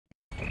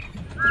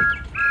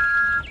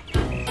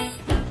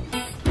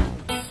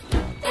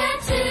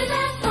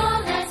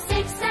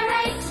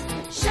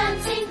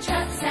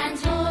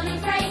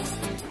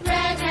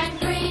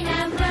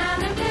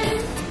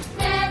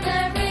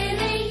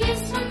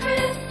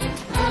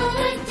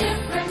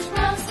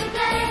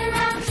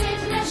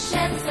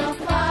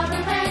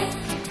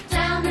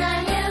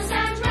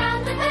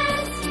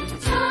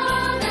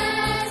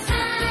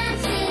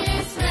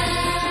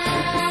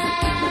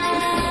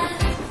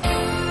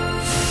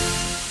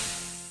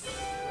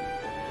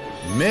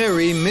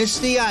Merry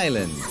Misty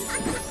Island.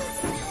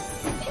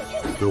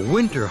 The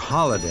winter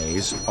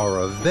holidays are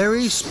a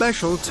very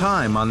special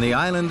time on the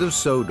island of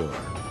Sodor.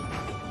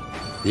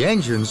 The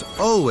engines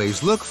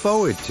always look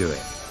forward to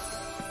it.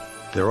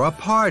 There are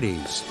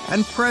parties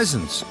and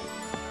presents,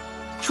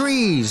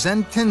 trees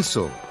and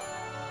tinsel,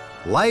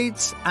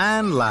 lights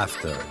and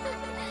laughter.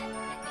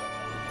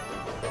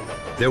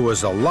 There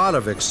was a lot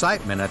of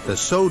excitement at the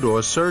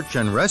Sodor Search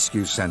and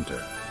Rescue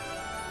Center.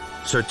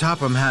 Sir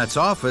Topham Hatt's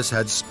office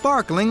had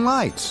sparkling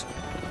lights,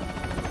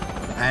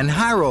 and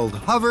Harold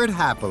hovered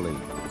happily.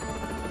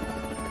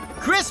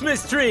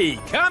 Christmas tree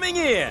coming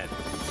in!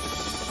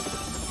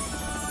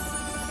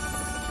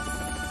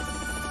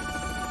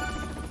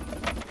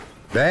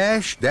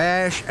 Bash,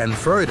 Dash, and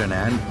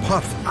Ferdinand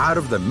puffed out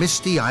of the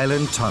Misty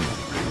Island tunnel.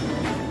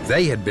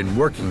 They had been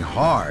working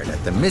hard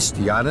at the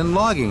Misty Island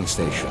logging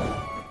station.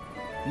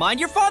 Mind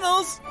your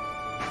funnels!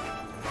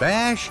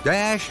 Bash,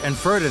 Dash, and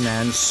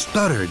Ferdinand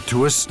stuttered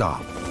to a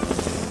stop.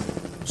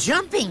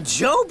 Jumping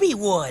Jobi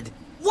wood!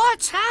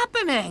 What's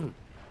happening?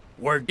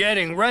 We're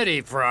getting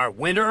ready for our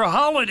winter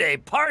holiday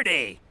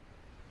party.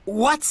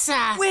 What's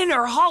a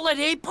winter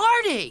holiday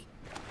party?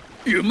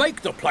 You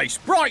make the place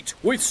bright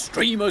with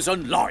streamers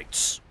and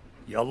lights.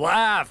 You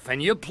laugh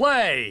and you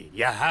play.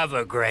 You have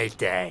a great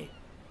day.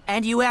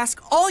 And you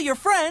ask all your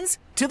friends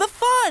to the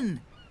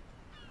fun.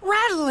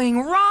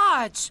 Rattling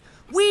rods!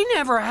 We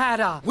never had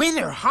a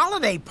winter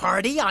holiday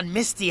party on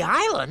Misty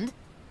Island.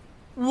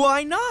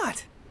 Why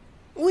not?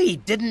 We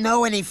didn't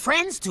know any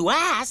friends to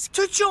ask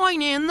to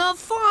join in the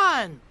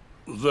fun.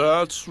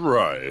 That's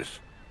right.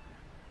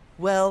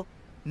 Well,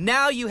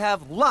 now you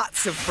have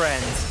lots of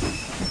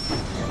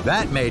friends.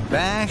 That made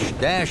Bash,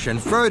 Dash,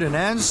 and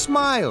Ferdinand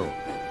smile.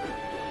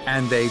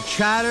 And they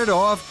chattered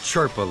off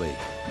chirpily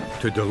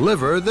to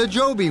deliver the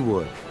Jobi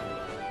wood.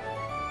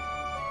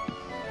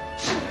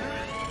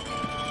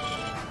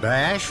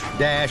 Bash,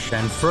 Dash,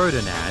 and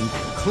Ferdinand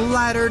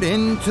clattered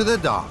into the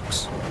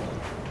docks.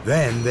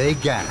 Then they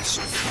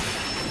gasped.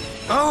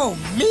 Oh,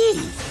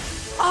 me!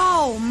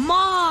 Oh,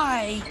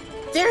 my!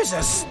 There's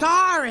a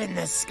star in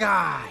the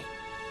sky.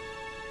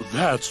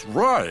 That's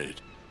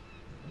right.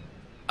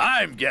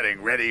 I'm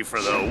getting ready for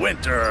the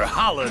winter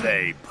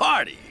holiday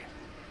party.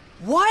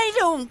 Why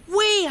don't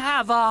we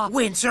have a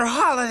winter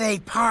holiday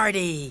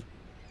party?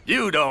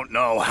 You don't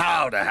know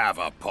how to have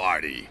a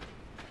party.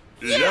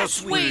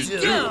 Yes, we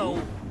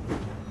do.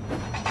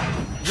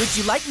 Would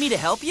you like me to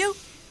help you?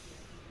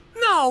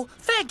 No,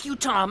 thank you,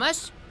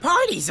 Thomas.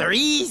 Parties are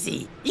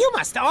easy. You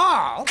must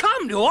all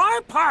come to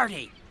our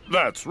party.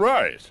 That's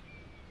right.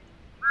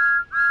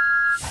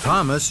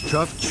 Thomas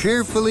chuffed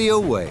cheerfully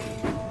away.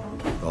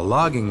 The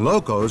logging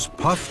locos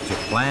puffed to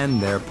plan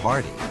their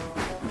party.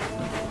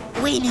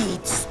 We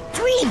need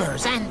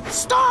streamers and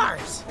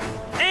stars.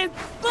 And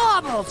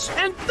baubles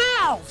and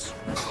bells.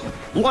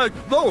 Like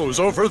those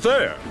over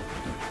there.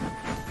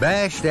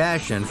 Bash,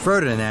 Dash, and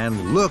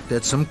Ferdinand looked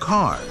at some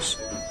cars.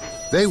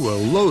 They were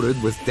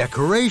loaded with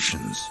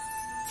decorations.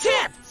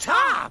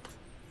 Tip-top!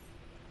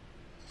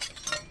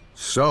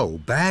 So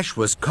Bash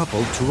was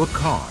coupled to a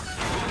car,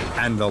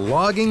 and the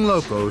logging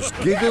locos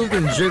giggled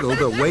and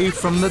jiggled away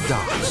from the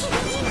docks.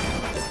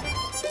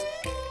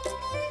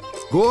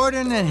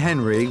 Gordon and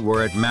Henry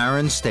were at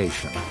Marin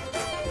Station.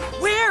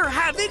 We're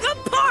having a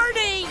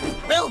party!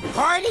 We'll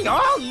party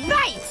all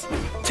night!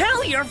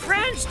 Tell your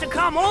friends to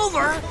come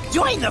over.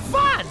 Join the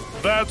fun!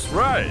 That's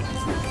right.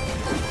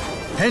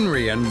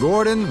 Henry and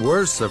Gordon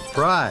were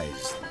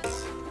surprised.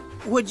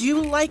 Would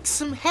you like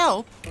some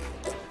help?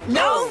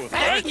 No,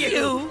 thank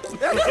you!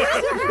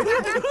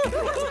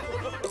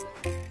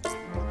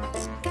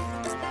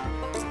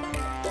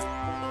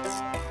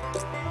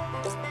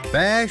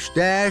 Bash,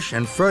 Dash,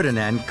 and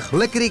Ferdinand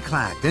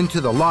clickety-clacked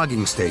into the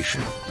logging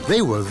station.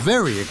 They were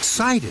very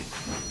excited.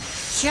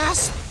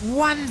 Just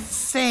one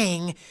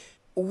thing.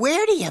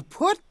 Where do you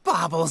put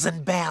baubles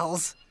and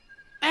bells?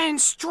 And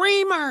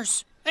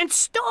streamers and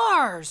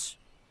stars.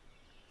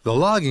 The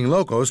logging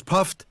locos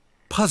puffed,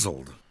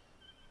 puzzled.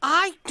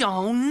 I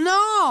don't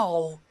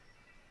know.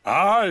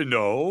 I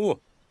know.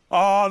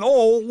 On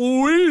old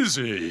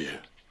Wheezy.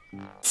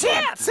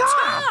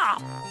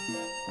 Tip-top!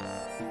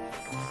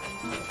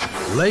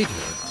 Later,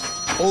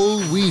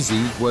 old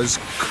Wheezy was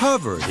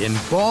covered in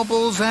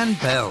baubles and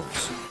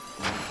bells.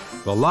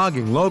 The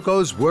logging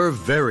locos were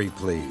very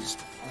pleased.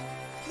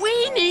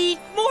 We need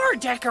more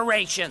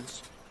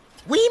decorations.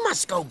 We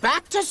must go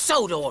back to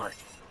Sodor.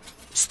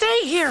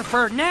 Stay here,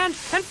 Ferdinand,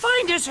 and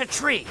find us a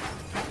tree.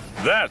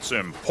 That's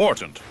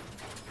important.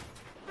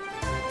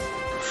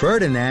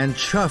 Ferdinand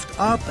chuffed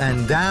up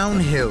and down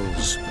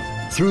hills,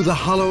 through the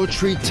hollow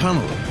tree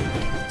tunnel,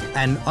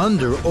 and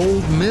under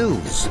old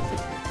mills,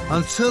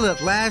 until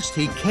at last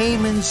he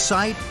came in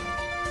sight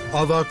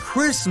of a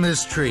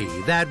Christmas tree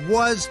that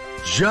was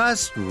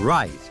just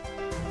right.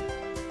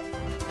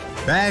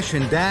 Bash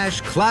and Dash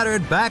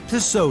clattered back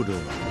to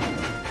Sodor.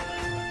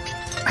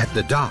 At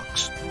the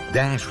docks,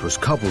 Dash was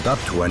coupled up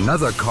to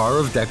another car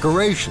of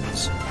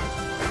decorations,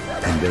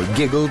 and they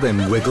giggled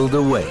and wiggled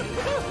away.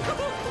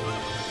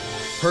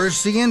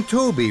 Percy and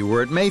Toby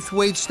were at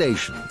Maithwaite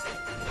Station.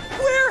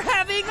 We're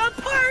having a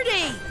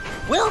party!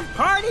 We'll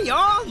party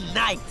all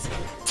night.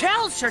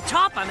 Tell Sir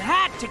Topham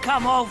Hatt to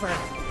come over.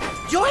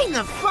 Join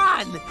the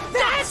fun.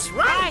 That's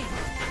right.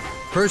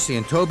 Percy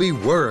and Toby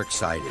were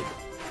excited.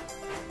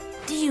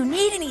 Do you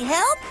need any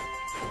help?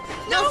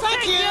 No,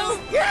 thank you.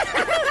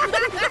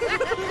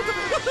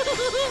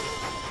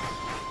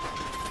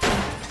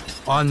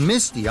 On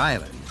Misty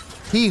Island,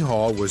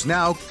 Hee-Haw was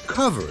now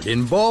covered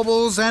in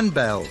baubles and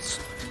bells,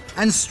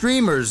 and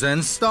streamers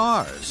and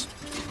stars.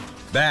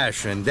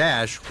 Bash and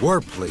Dash were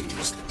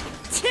pleased.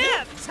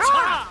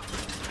 Tip-top!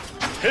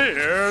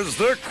 Here's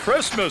the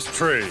Christmas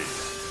tree.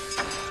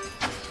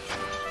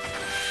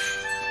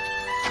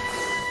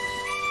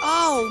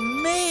 Oh,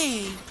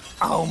 me.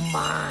 Oh,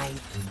 my.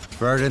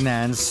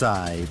 Ferdinand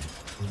sighed.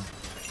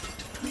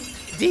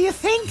 Do you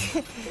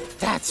think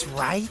that's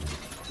right?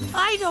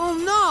 I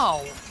don't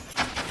know.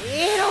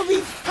 It'll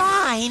be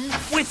fine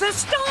with a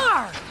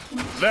star.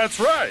 That's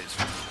right.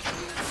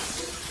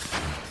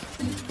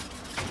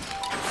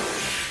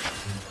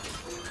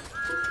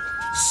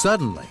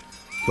 Suddenly,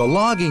 the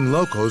logging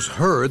locos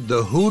heard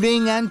the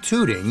hooting and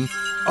tooting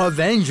of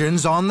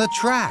engines on the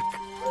track.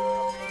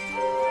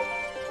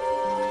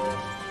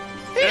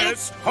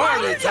 It's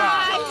party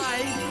time!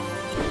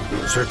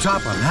 Sir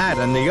Topham Hatt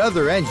and the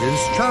other engines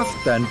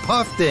chuffed and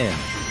puffed in.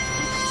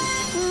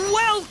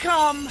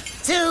 Welcome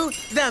to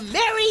the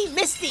Merry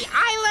Misty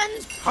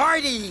Island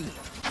Party.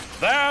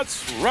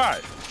 That's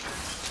right.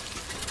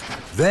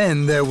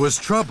 Then there was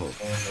trouble.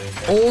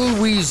 Old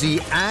Wheezy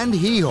and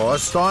Hee-Haw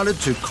started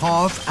to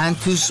cough and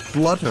to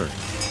splutter.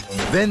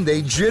 Then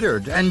they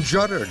jittered and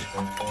juddered.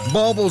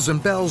 Baubles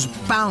and bells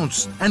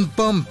bounced and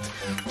bumped.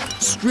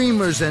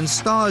 Streamers and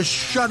stars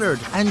shuddered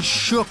and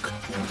shook.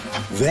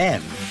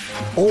 Then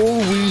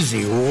Old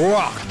Wheezy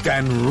rocked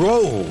and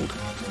rolled,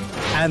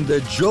 and the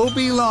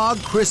Jobi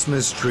log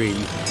Christmas tree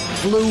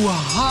flew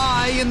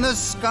high in the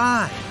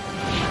sky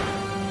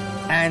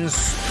and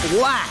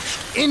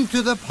splashed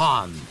into the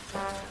pond.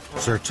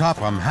 Sir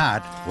Topham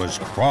Hatt was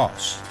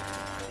cross.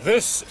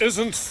 This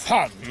isn't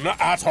fun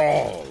at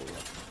all.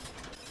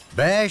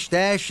 Bash,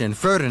 Dash, and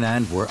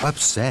Ferdinand were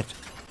upset.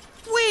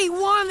 We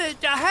wanted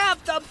to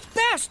have the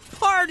best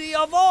party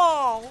of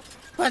all.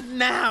 But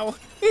now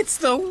it's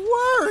the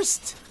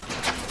worst.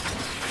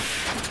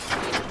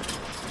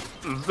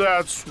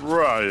 That's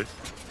right.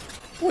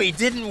 We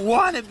didn't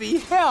want to be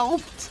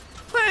helped.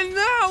 And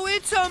now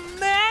it's a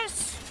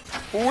mess.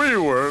 We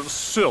were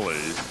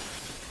silly.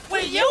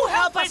 Will you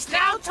help us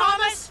now,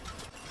 Thomas?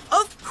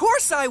 Of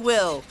course I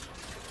will.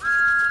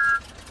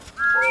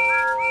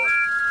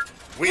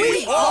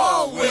 We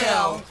all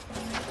will.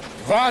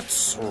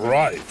 That's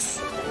right.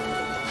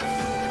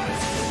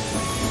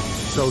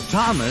 So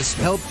Thomas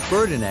helped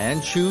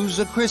Ferdinand choose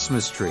a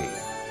Christmas tree.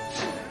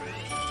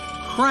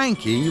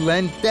 Cranky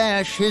lent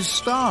Dash his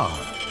star.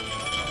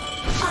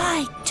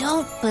 I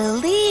don't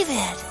believe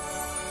it.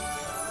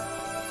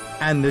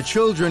 And the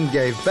children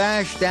gave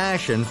Bash,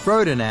 Dash, and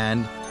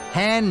Ferdinand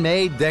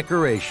handmade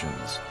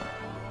decorations.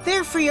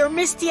 They're for your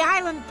Misty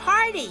Island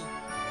party.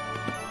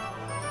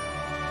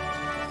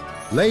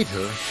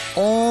 Later,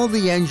 all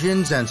the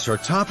engines and Sir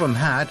Topham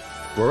Hatt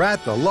were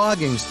at the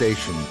logging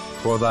station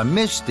for the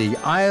Misty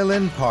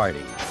Island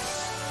party.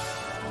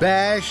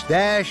 Bash,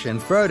 Dash,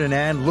 and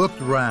Ferdinand looked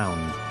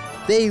round.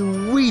 They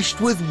wheezed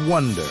with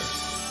wonder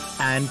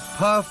and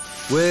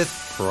puffed with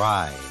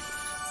pride.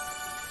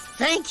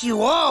 Thank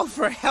you all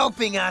for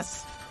helping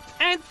us.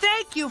 And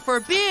thank you for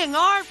being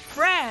our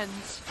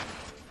friends.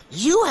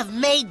 You have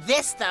made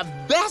this the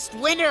best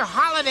winter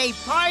holiday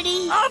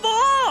party of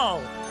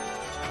all.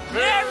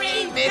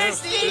 Merry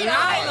Misty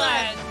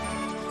Island!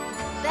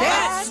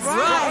 That's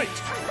right!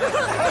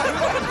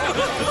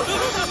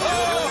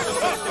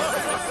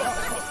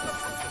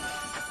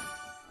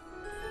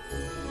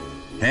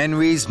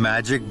 Henry's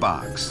Magic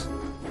Box.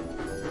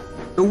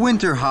 The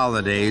winter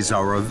holidays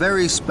are a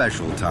very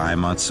special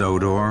time on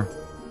Sodor.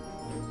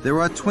 There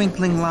are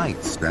twinkling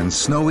lights and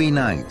snowy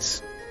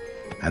nights,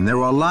 and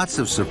there are lots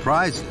of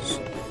surprises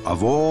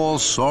of all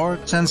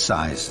sorts and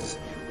sizes.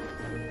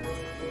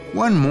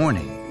 One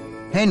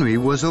morning, Henry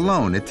was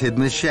alone at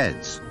Tidmouth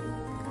Sheds.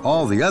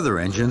 All the other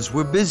engines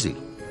were busy.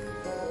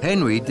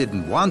 Henry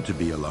didn't want to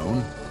be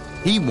alone.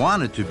 He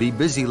wanted to be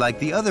busy like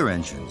the other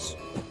engines.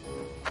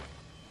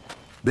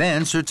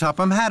 Then Sir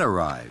Topham Hatt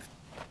arrived.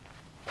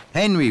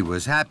 Henry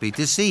was happy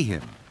to see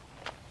him.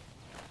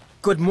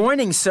 Good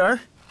morning,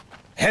 sir.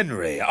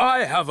 Henry,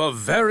 I have a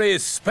very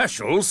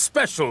special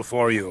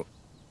for you.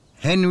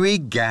 Henry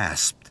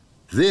gasped.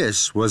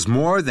 This was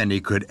more than he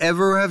could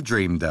ever have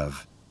dreamed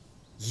of.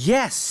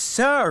 Yes,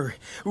 sir.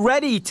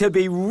 Ready to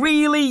be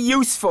really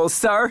useful,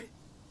 sir.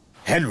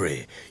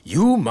 Henry,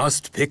 you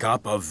must pick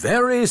up a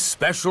very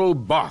special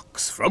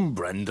box from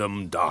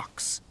Brendam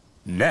Docks.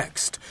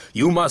 Next,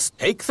 you must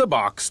take the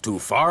box to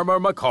Farmer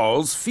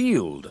McCall's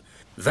field.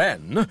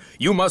 Then,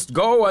 you must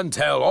go and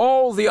tell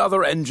all the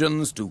other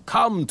engines to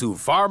come to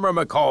Farmer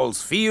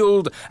McCall's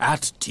field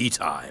at tea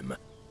time.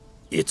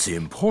 It's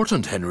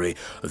important, Henry,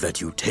 that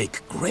you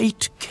take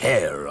great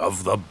care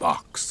of the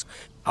box.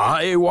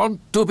 I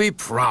want to be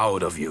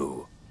proud of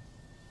you.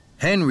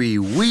 Henry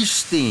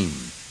wished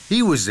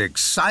he was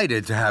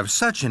excited to have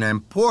such an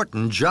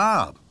important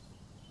job.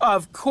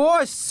 Of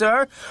course,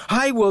 sir.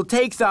 I will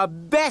take the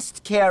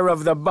best care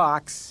of the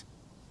box.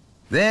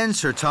 Then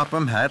Sir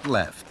Topham Hatt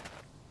left.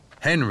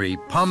 Henry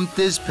pumped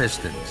his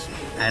pistons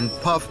and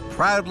puffed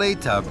proudly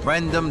to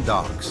Brendam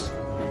Docks.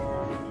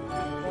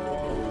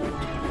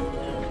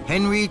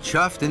 Henry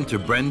chuffed into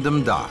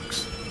Brendam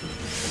Docks.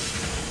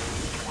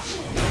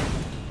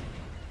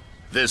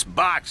 This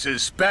box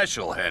is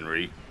special,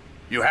 Henry.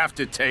 You have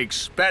to take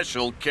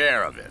special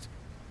care of it.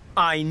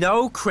 I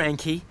know,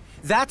 Cranky.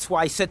 That's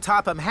why Sir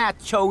Topham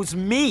Hatt chose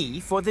me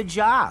for the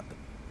job.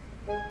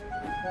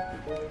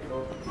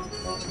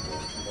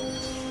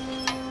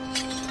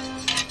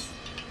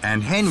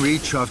 And Henry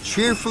chuffed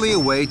cheerfully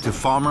away to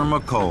Farmer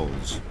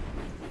McCall's.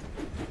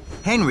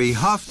 Henry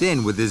huffed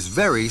in with his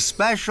very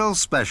special.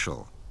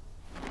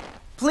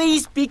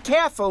 Please be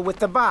careful with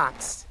the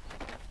box.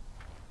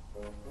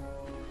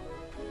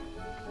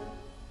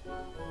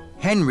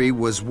 Henry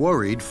was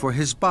worried for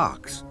his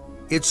box.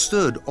 It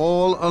stood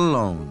all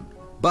alone.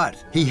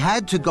 But he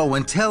had to go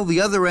and tell the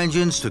other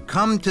engines to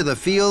come to the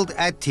field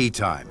at tea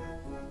time.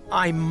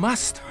 I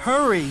must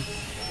hurry.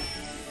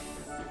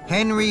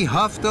 Henry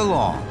huffed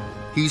along.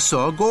 He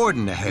saw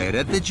Gordon ahead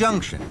at the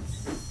junction.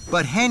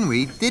 But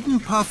Henry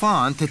didn't puff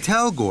on to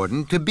tell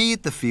Gordon to be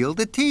at the field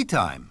at tea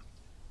time.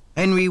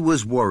 Henry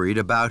was worried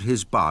about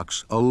his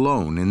box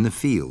alone in the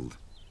field.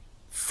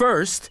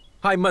 First,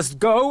 I must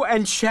go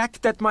and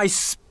check that my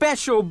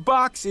special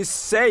box is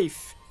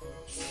safe.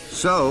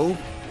 So,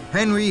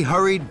 Henry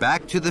hurried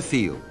back to the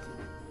field.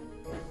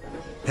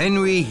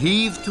 Henry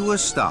heaved to a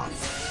stop.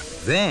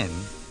 Then,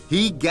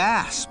 he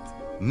gasped.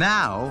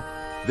 Now,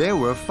 there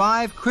were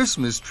 5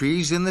 Christmas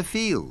trees in the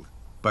field,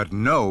 but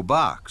no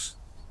box.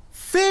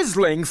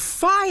 Fizzling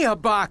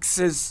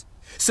fireboxes!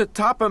 Sir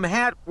Topham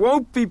Hatt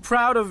won't be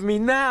proud of me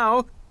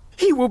now.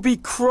 He will be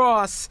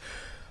cross.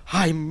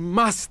 I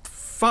must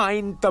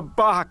find the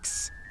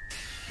box.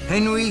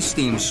 Henry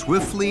steamed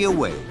swiftly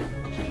away.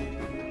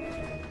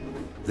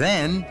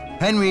 Then,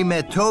 Henry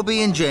met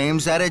Toby and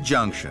James at a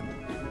junction.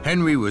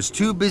 Henry was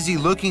too busy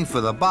looking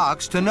for the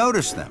box to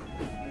notice them.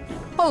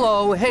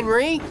 Hello,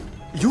 Henry.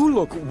 You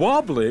look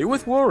wobbly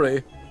with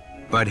worry.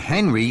 But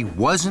Henry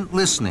wasn't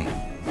listening.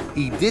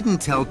 He didn't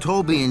tell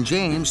Toby and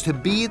James to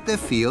be at the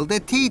field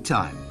at tea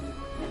time.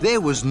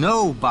 There was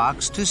no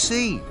box to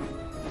see.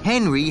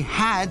 Henry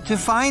had to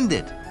find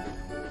it.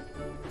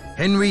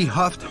 Henry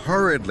huffed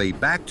hurriedly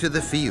back to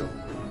the field.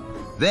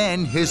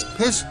 Then his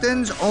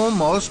pistons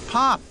almost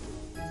popped.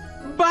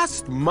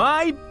 Bust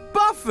my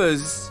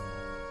buffers!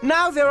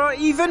 Now there are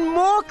even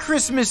more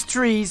Christmas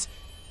trees,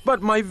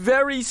 but my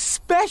very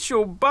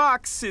special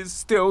box is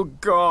still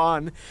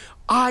gone.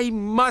 I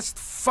must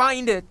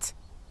find it.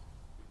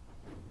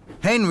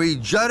 Henry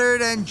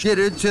juddered and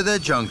jittered to the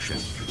junction.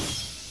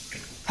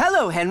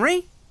 Hello,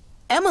 Henry.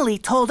 Emily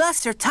told us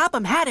Sir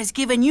Topham Hatt has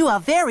given you a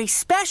very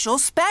special.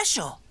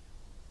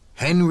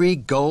 Henry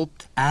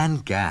gulped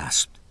and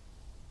gasped.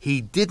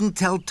 He didn't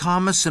tell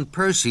Thomas and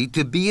Percy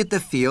to be at the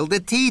field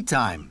at tea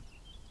time.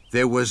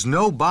 There was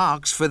no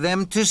box for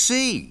them to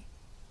see.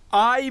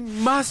 I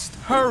must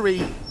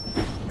hurry.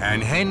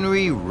 And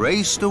Henry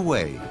raced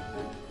away.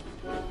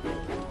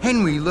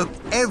 Henry looked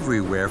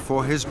everywhere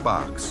for his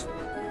box.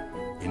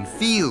 In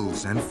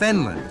fields and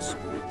fenlands,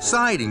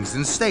 sidings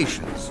and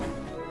stations.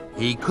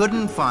 He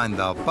couldn't find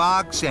the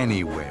box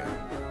anywhere.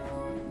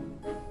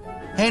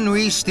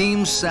 Henry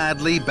steamed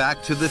sadly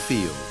back to the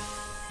field.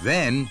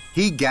 Then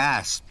he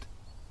gasped.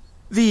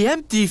 The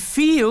empty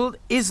field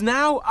is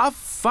now a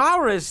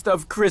forest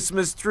of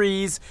Christmas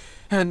trees,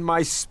 and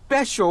my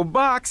special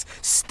box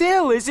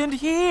still isn't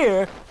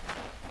here.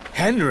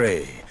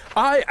 Henry,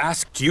 I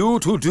asked you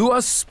to do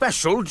a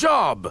special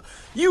job.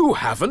 You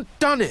haven't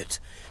done it.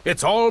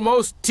 It's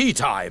almost tea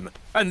time,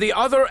 and the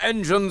other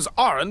engines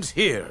aren't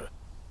here.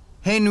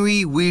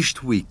 Henry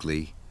wished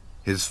weakly.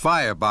 His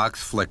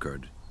firebox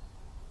flickered.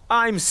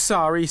 I'm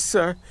sorry,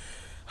 sir.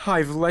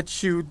 I've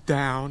let you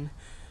down.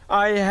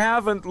 I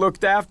haven't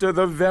looked after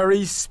the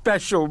very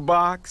special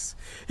box.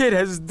 It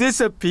has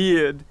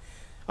disappeared.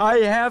 I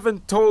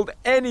haven't told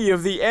any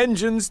of the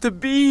engines to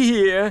be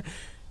here,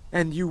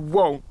 and you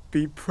won't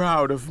be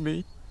proud of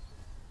me.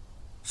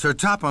 Sir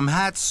Topham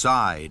Hatt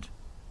sighed.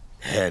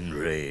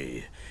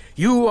 Henry,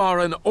 you are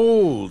an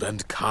old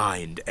and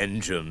kind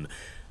engine,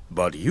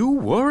 but you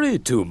worry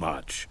too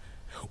much.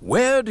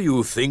 Where do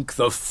you think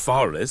the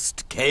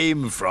forest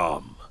came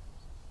from?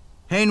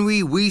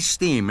 Henry wheezed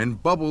steam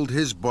and bubbled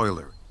his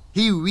boiler.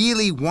 He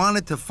really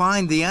wanted to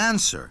find the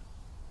answer.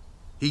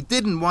 He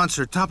didn't want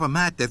Sir Topham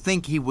Hatt to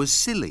think he was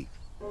silly.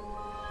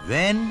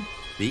 Then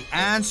the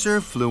answer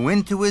flew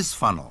into his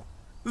funnel.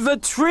 The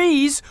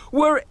trees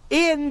were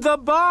in the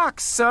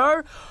box,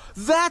 sir.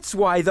 That's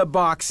why the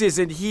box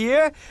isn't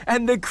here,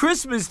 and the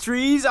Christmas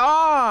trees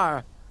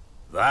are.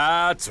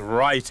 That's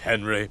right,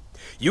 Henry.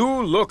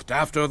 You looked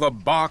after the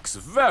box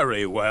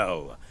very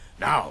well.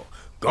 Now,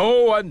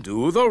 go and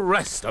do the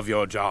rest of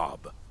your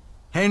job.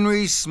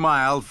 Henry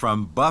smiled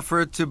from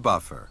buffer to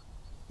buffer.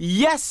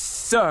 Yes,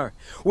 sir.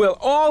 We'll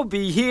all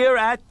be here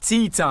at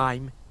tea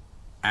time.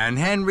 And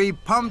Henry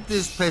pumped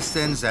his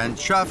pistons and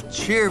chuffed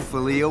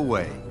cheerfully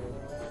away.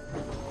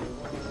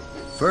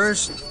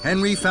 First,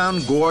 Henry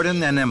found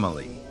Gordon and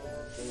Emily.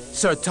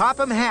 Sir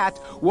Topham Hatt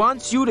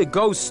wants you to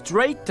go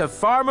straight to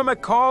Farmer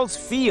McCall's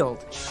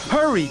field.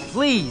 Hurry,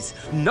 please.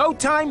 No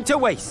time to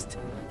waste.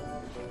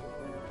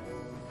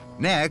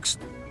 Next,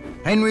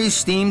 Henry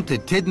steamed to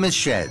Tidmouth's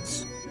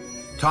sheds.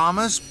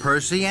 Thomas,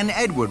 Percy, and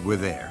Edward were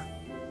there.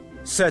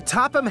 Sir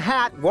Topham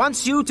Hatt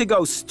wants you to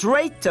go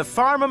straight to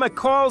Farmer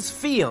McCall's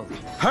field.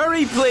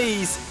 Hurry,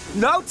 please.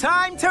 No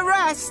time to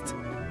rest.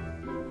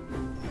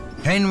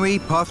 Henry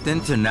puffed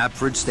into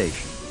Knapford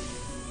Station.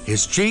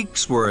 His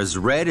cheeks were as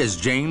red as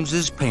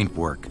James's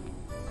paintwork.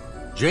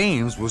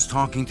 James was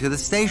talking to the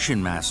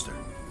station master.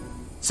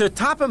 Sir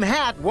Topham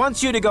Hatt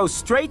wants you to go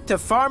straight to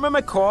Farmer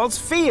McCall's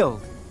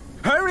field.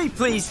 Hurry,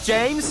 please,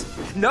 James.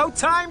 No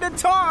time to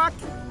talk.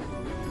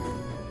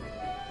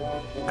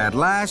 At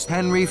last,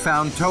 Henry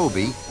found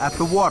Toby at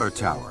the water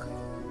tower.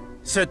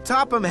 Sir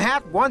Topham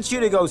Hatt wants you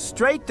to go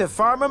straight to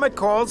Farmer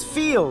McCall's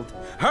field.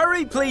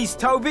 Hurry, please,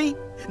 Toby.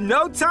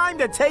 No time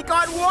to take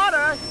on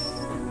water.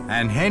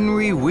 And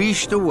Henry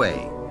wheezed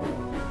away.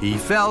 He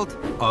felt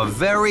a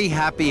very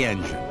happy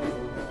engine.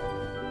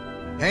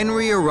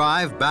 Henry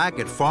arrived back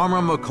at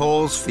Farmer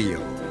McCall's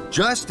field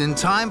just in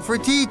time for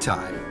tea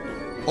time.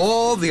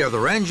 All the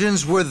other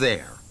engines were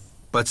there,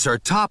 but Sir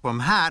Topham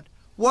Hatt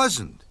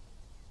wasn't.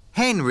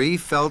 Henry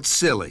felt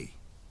silly.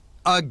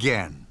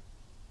 Again.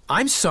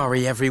 I'm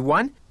sorry,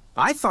 everyone.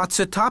 I thought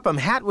Sir Topham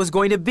Hatt was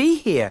going to be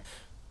here.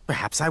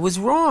 Perhaps I was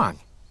wrong.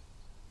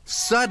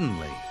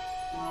 Suddenly,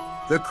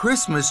 the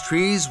Christmas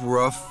trees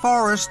were a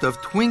forest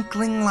of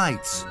twinkling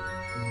lights.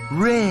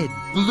 Red,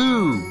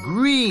 blue,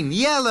 green,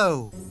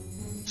 yellow,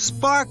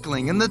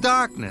 sparkling in the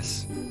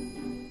darkness.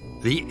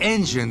 The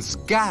engines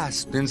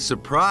gasped in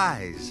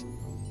surprise.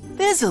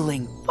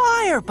 Fizzling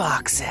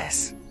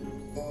fireboxes.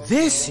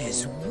 This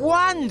is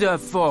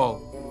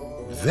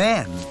wonderful.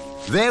 Then,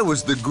 there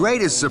was the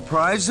greatest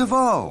surprise of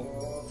all.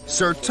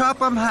 Sir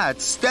Topham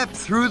Hatt stepped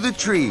through the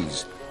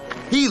trees.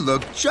 He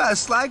looked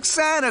just like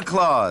Santa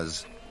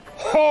Claus.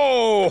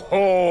 Ho,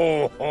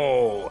 ho,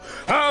 ho!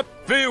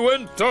 Happy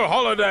winter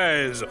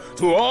holidays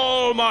to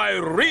all my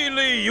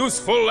really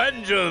useful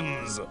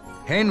engines!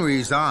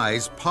 Henry's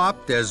eyes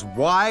popped as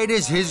wide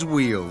as his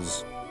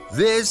wheels.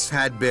 This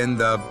had been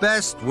the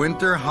best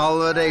winter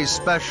holiday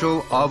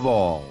special of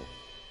all.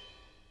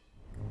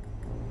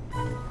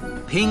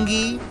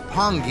 Pingy,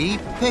 Pongy,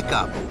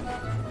 Pickup.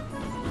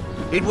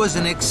 It was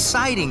an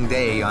exciting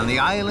day on the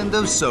island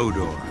of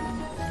Sodor.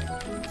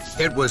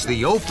 It was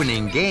the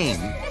opening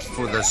game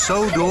for the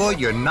Sodor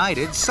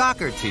United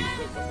soccer team.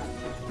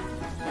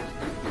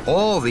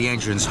 All the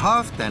engines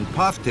huffed and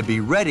puffed to be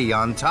ready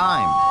on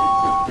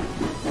time.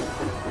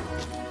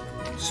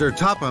 Sir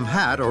Topham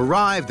Hatt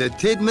arrived at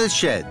Tidmouth's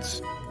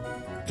sheds.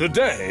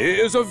 Today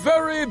is a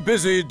very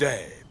busy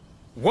day.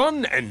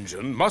 One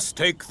engine must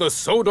take the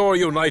Sodor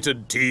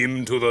United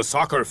team to the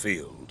soccer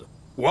field.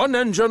 One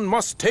engine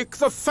must take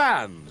the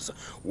fans.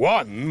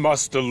 One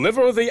must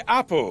deliver the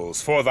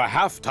apples for the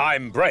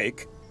halftime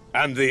break.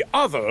 And the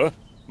other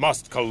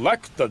must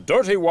collect the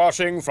dirty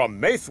washing from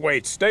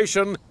Maithwaite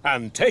Station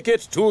and take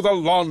it to the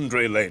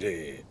laundry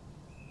lady.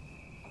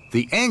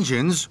 The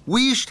engines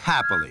wheezed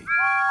happily.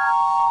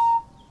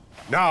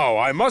 Now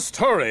I must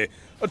hurry.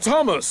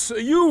 Thomas,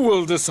 you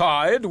will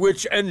decide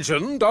which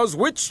engine does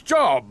which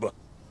job.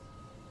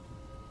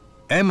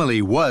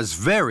 Emily was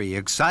very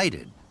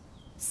excited.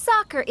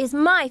 Soccer is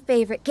my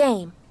favorite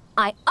game.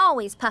 I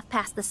always puff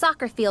past the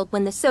soccer field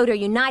when the Sodor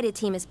United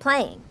team is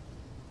playing.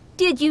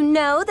 Did you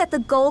know that the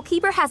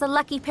goalkeeper has a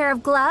lucky pair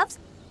of gloves?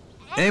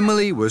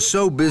 Emily was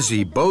so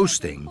busy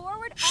boasting,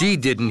 she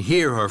didn't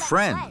hear her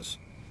friends.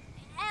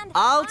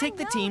 I'll take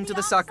the team to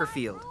the soccer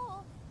field.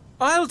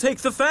 I'll take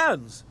the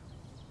fans.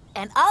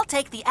 And I'll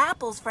take the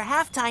apples for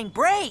halftime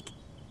break.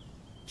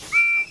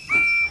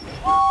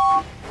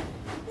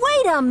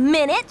 Wait a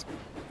minute!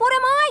 What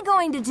am I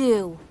going to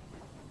do?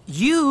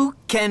 You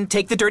can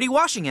take the dirty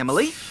washing,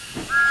 Emily.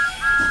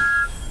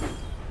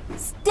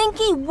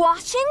 Stinky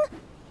washing?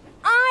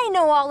 I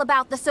know all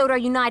about the Sodor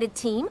United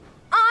team.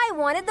 I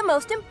wanted the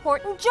most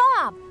important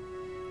job.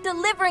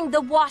 Delivering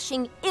the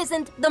washing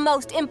isn't the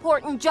most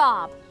important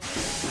job.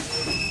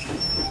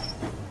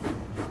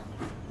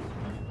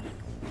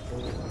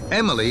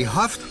 Emily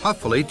huffed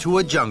huffily to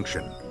a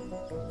junction.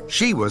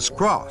 She was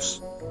cross.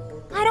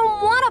 I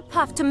don't want to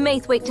puff to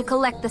Maithwaite to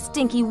collect the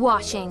stinky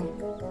washing.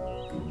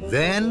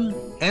 Then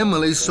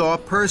Emily saw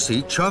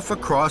Percy chuff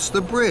across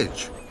the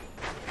bridge.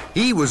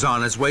 He was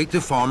on his way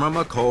to Farmer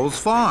McColl's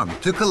farm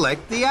to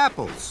collect the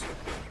apples.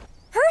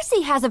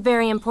 Percy has a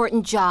very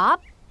important job.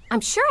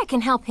 I'm sure I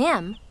can help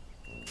him.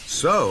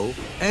 So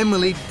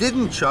Emily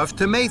didn't chuff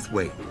to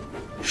Maithwaite.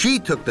 She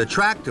took the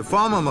track to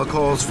Farmer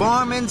McColl's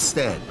farm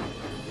instead.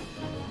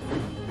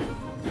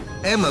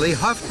 Emily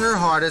huffed her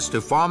hardest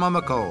to Farmer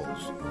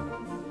McColl's.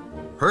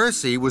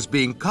 Percy was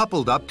being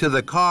coupled up to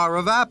the car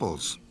of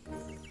apples.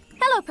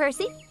 Hello,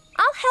 Percy.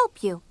 I'll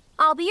help you.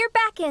 I'll be your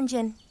back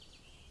engine.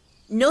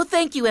 No,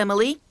 thank you,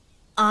 Emily.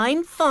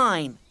 I'm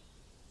fine.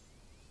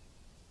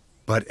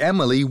 But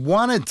Emily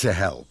wanted to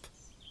help.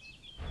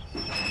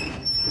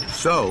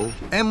 So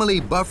Emily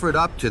buffered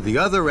up to the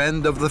other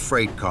end of the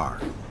freight car.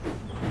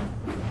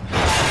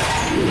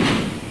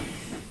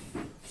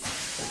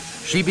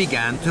 She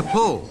began to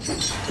pull.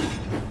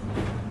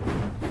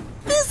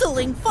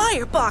 Fizzling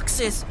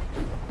fireboxes!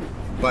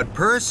 But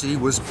Percy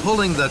was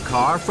pulling the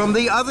car from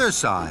the other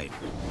side.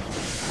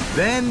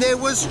 Then there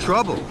was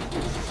trouble.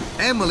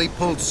 Emily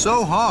pulled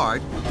so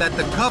hard that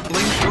the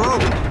coupling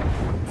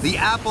broke. The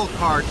apple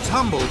car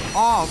tumbled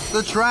off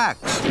the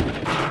tracks.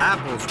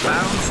 Apples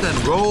bounced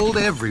and rolled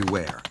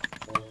everywhere.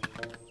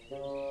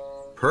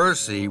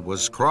 Percy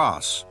was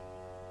cross.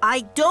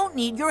 I don't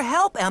need your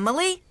help,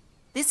 Emily.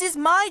 This is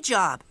my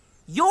job.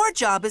 Your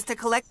job is to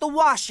collect the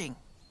washing.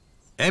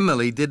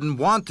 Emily didn't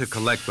want to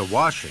collect the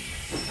washing,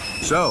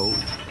 so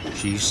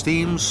she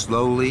steamed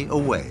slowly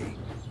away.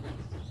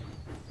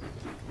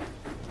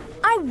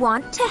 I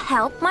want to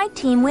help my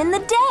team win the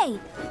day.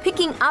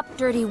 Picking up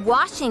dirty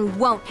washing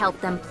won't help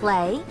them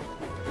play.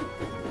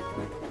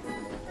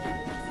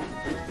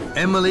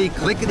 Emily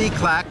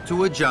clickety-clacked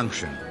to a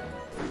junction.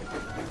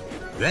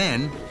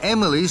 Then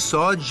Emily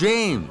saw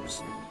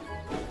James.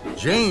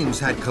 James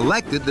had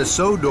collected the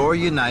Sodor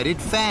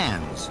United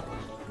fans.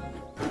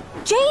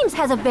 James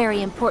has a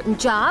very important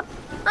job.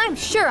 I'm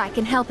sure I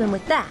can help him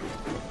with that.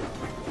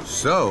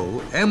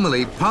 So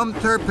Emily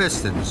pumped her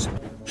pistons.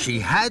 She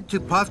had to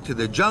puff to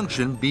the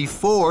junction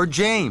before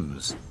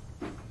James.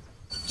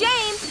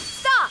 James,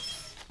 stop!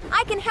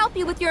 I can help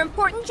you with your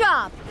important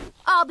job.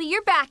 I'll be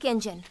your back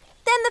engine.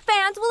 Then the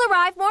fans will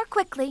arrive more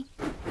quickly.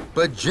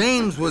 But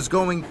James was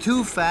going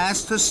too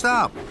fast to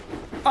stop.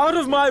 Out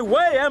of my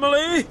way,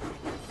 Emily!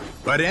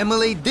 But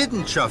Emily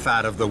didn't chuff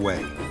out of the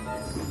way.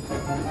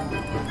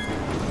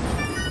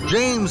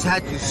 James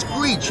had to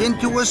screech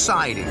into a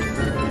siding.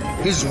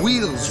 His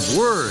wheels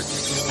whirred,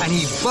 and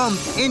he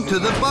bumped into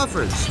the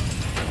buffers.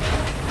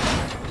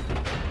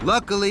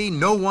 Luckily,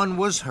 no one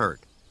was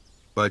hurt,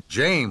 but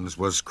James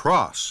was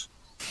cross.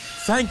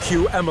 Thank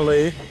you,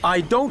 Emily.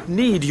 I don't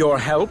need your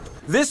help.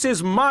 This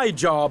is my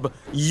job.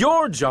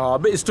 Your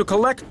job is to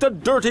collect the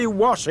dirty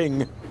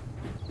washing.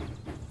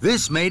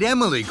 This made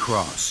Emily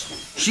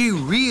cross. She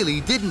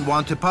really didn't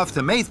want to puff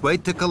to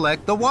Maithwaite to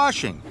collect the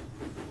washing.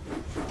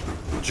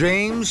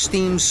 James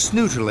steamed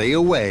snootily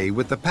away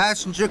with the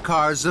passenger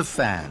cars of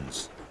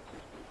fans.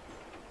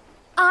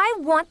 I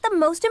want the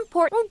most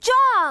important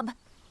job.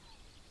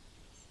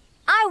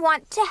 I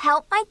want to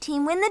help my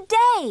team win the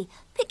day.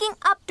 Picking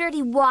up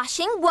dirty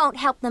washing won't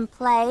help them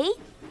play.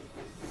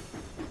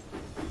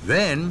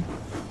 Then,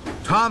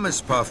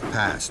 Thomas puffed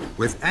past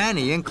with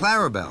Annie and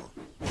Clarabelle.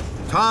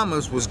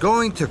 Thomas was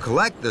going to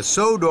collect the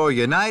Sodor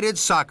United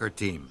soccer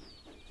team.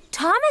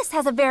 Thomas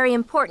has a very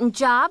important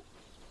job.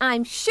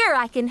 I'm sure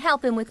I can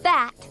help him with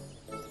that.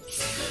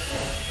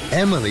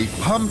 Emily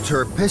pumped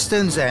her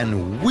pistons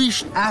and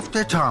wheeshed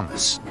after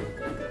Thomas.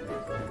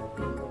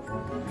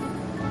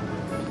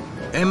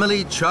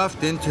 Emily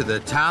chuffed into the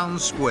town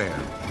square.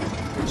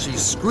 She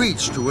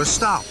screeched to a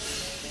stop.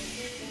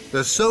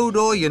 The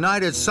Sodor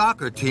United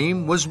soccer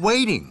team was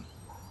waiting,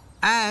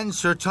 and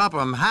Sir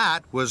Topham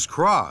Hatt was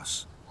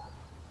cross.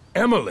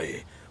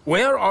 Emily,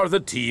 where are the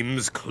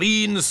team's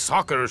clean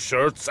soccer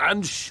shirts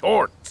and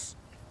shorts?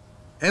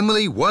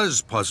 Emily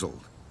was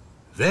puzzled.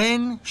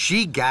 Then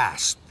she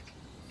gasped.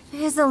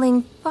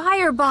 Fizzling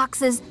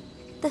fireboxes.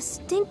 The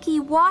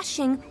stinky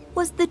washing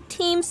was the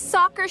team's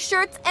soccer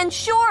shirts and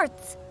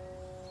shorts.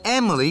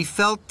 Emily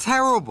felt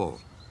terrible.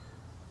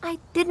 I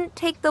didn't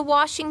take the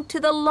washing to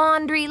the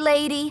laundry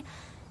lady.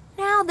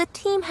 Now the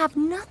team have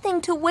nothing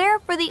to wear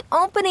for the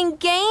opening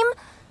game.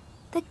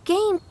 The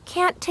game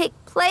can't take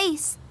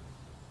place.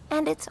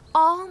 And it's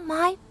all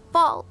my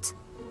fault.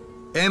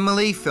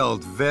 Emily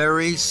felt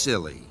very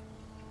silly.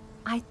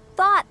 I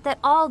thought that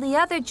all the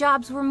other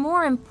jobs were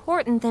more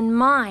important than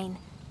mine.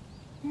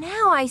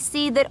 Now I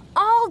see that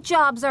all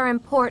jobs are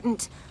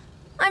important.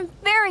 I'm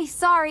very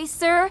sorry,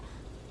 sir.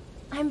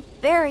 I'm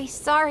very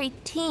sorry,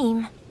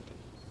 team.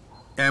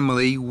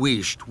 Emily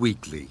wheezed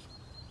weakly.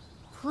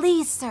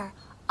 Please, sir,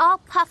 I'll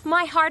puff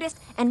my hardest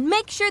and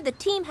make sure the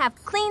team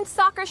have clean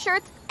soccer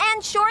shirts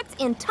and shorts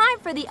in time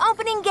for the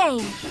opening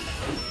game.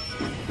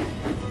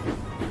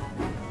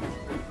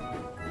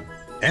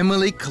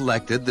 Emily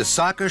collected the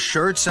soccer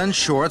shirts and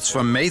shorts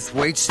from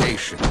Maithwaite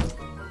Station.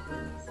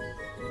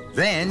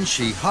 Then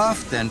she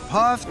huffed and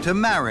puffed to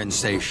Marin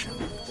Station.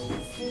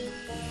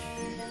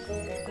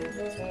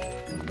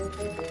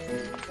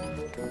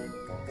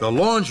 The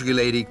laundry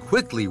lady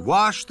quickly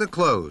washed the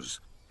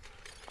clothes.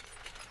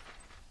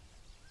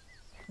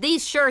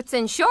 These shirts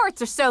and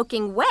shorts are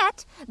soaking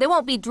wet. They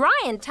won't be dry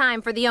in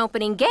time for the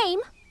opening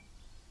game.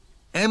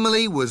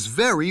 Emily was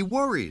very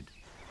worried.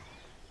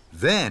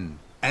 Then,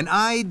 an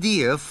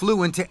idea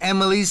flew into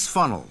Emily's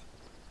funnel.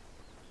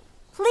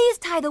 Please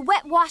tie the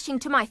wet washing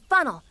to my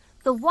funnel.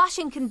 The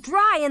washing can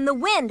dry in the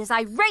wind as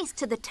I race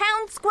to the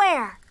town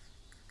square.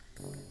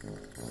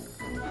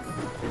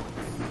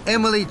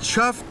 Emily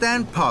chuffed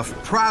and puffed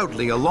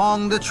proudly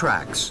along the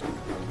tracks.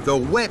 The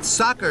wet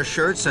soccer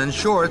shirts and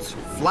shorts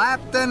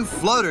flapped and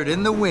fluttered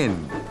in the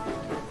wind.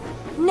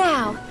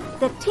 Now,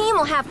 the team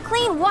will have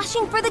clean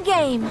washing for the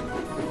game.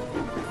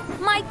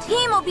 My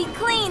team will be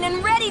clean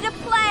and ready to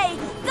play.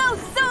 Go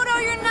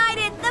Sodor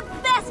United, the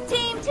best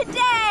team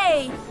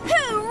today!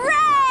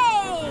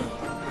 Hooray!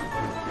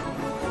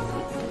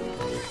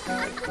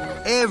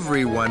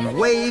 Everyone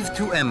waved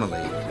to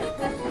Emily,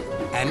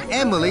 and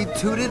Emily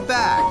tooted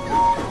back.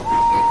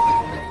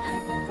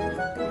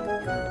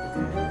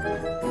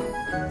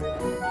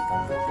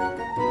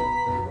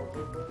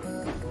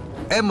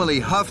 Emily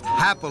huffed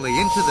happily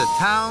into the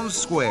town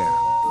square.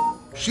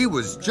 She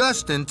was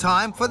just in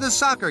time for the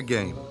soccer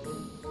game.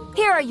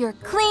 Here are your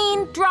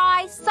clean,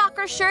 dry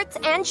soccer shirts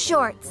and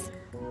shorts.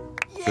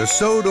 The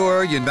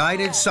Sodor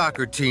United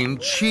soccer team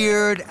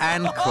cheered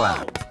and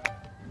clapped.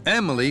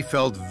 Emily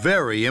felt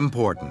very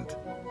important.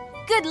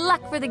 Good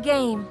luck for the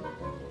game.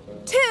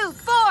 2,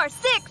 4,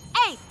 6,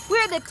 8.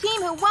 We're the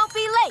team who won't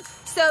be late.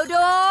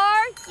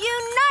 Sodor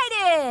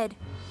United!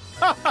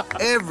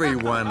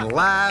 Everyone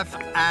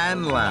laughed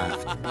and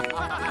laughed.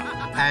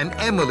 And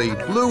Emily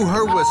blew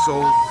her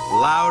whistle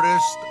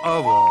loudest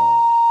of all.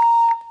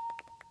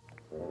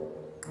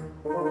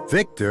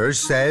 Victor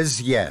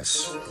says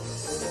yes.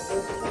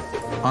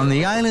 On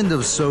the island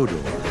of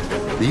Sodor,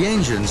 the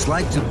engines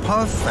like to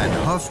puff and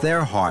huff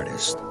their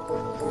hardest.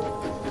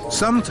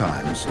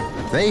 Sometimes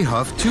they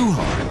huff too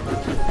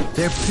hard.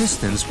 Their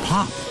pistons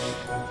pop.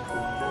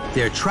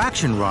 Their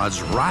traction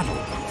rods rattle.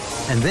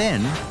 And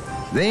then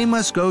they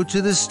must go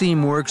to the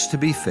steamworks to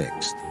be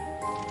fixed.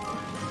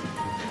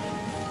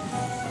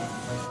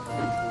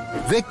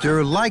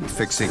 Victor liked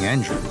fixing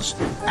engines,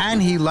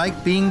 and he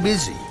liked being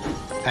busy.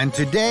 And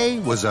today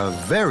was a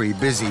very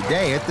busy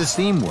day at the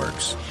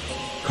steamworks.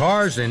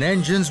 Cars and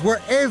engines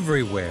were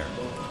everywhere.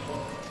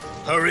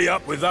 Hurry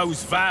up with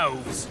those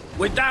valves.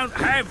 We don't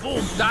have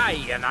all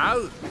day, you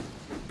know.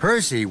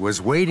 Percy was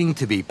waiting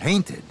to be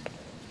painted.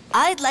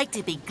 I'd like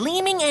to be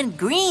gleaming and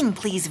green,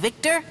 please,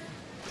 Victor.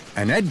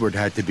 And Edward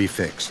had to be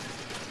fixed.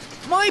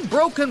 My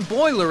broken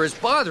boiler is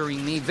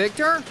bothering me,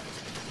 Victor.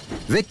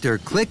 Victor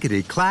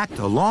clickety-clacked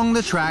along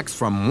the tracks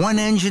from one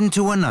engine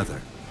to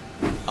another.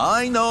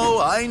 I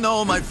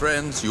know, my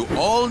friends. You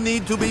all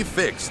need to be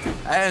fixed.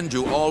 And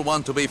you all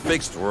want to be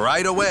fixed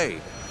right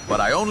away.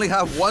 But I only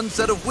have one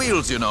set of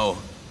wheels, you know.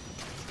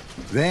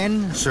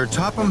 Then Sir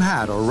Topham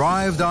Hatt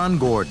arrived on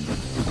Gordon.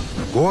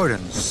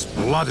 Gordon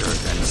spluttered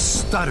and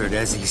stuttered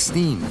as he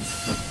steamed.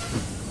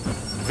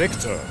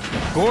 Victor,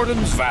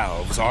 Gordon's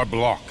valves are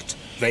blocked.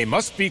 They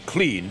must be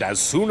cleaned as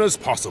soon as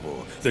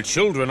possible. The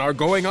children are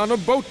going on a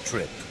boat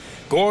trip.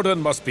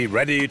 Gordon must be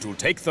ready to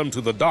take them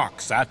to the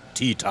docks at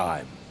tea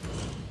time.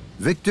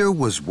 Victor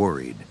was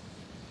worried.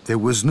 There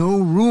was no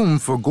room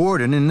for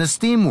Gordon in the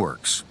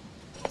steamworks,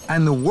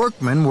 and the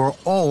workmen were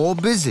all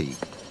busy.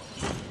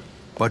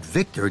 But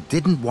Victor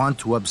didn't want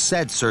to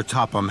upset Sir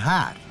Topham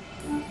Hatt.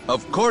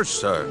 Of course,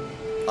 sir.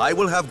 I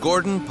will have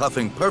Gordon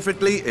puffing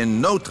perfectly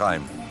in no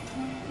time.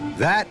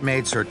 That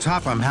made Sir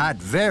Topham Hatt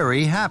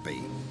very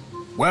happy.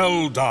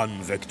 Well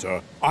done,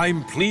 Victor.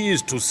 I'm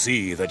pleased to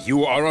see that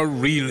you are a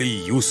really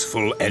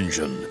useful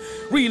engine.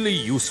 Really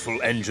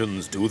useful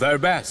engines do their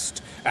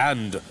best,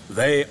 and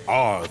they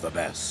are the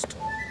best.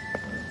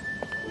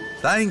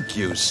 Thank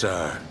you,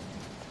 sir.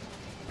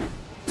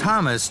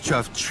 Thomas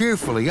chuffed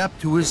cheerfully up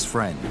to his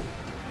friend.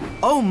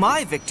 Oh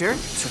my, Victor.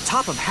 Sir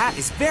Topham Hatt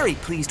is very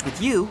pleased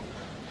with you.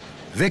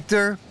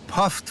 Victor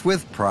puffed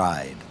with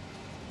pride.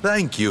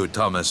 Thank you,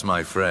 Thomas,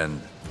 my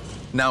friend.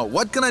 Now,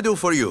 what can I do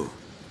for you?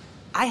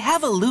 I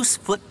have a loose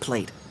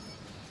footplate.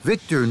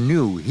 Victor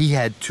knew he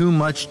had too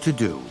much to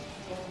do.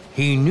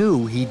 He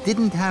knew he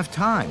didn't have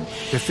time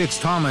to fix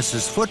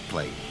Thomas's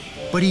footplate,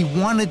 but he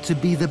wanted to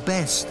be the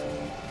best.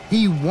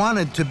 He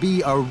wanted to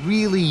be a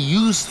really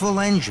useful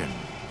engine.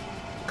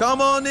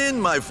 Come on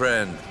in, my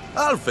friend.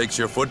 I'll fix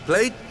your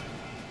footplate.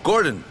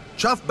 Gordon,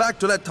 chuff back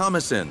to let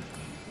Thomas in.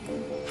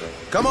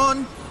 Come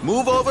on,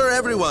 move over,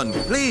 everyone,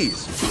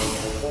 please.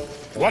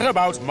 What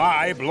about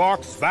my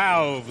blocked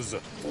valves?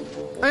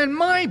 And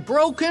my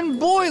broken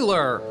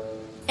boiler.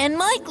 And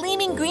my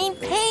gleaming green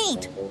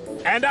paint.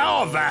 And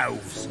our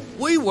valves.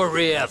 We were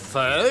here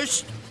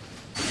first.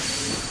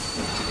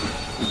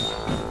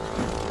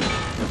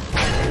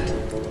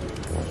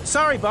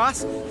 Sorry,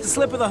 boss. It's a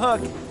slip of the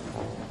hook.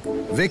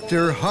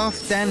 Victor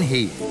huffed and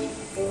heaved.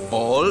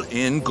 All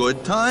in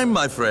good time,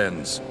 my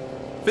friends.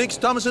 Fix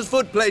Thomas's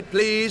footplate,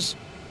 please.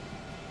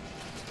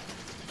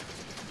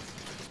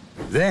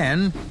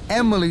 Then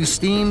Emily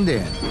steamed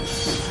in.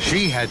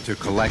 She had to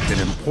collect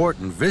an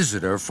important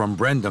visitor from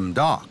Brendam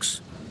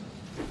Docks.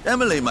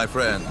 Emily, my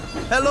friend.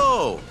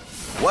 Hello.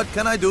 What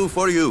can I do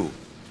for you?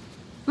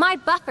 My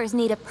buffers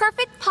need a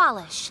perfect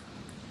polish.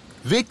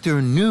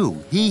 Victor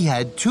knew he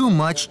had too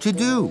much to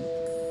do.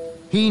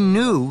 He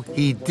knew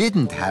he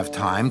didn't have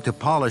time to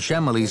polish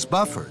Emily's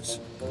buffers.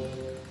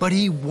 But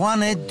he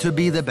wanted to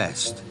be the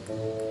best.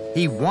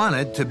 He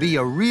wanted to be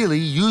a really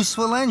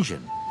useful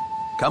engine.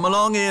 Come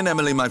along in,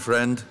 Emily, my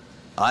friend.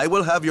 I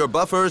will have your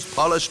buffers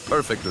polished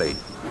perfectly.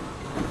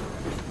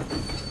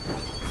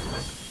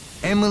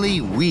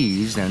 Emily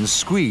wheezed and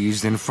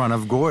squeezed in front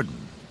of Gordon.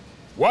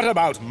 What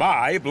about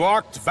my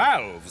blocked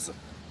valves?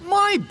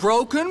 My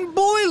broken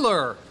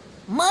boiler.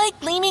 My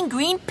gleaming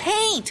green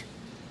paint.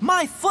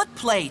 My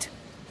footplate.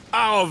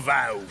 Our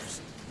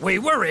valves. We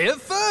were here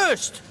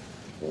first.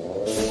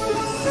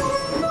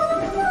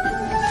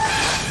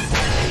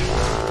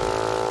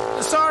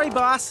 Sorry,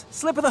 boss.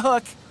 Slip of the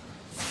hook.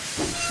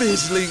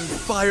 Fizzling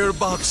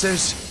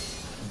fireboxes.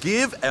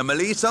 Give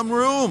Emily some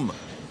room.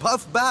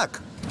 Puff back.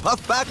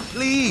 Puff back,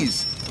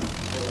 please.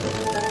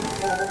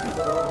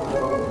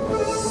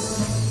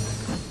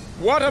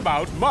 What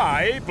about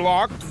my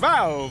blocked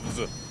valves?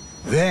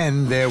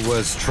 Then there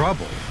was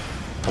trouble.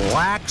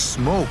 Black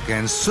smoke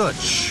and soot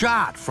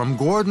shot from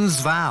Gordon's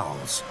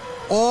valves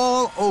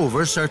all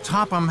over Sir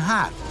Topham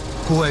Hatt,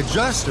 who had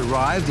just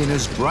arrived in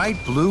his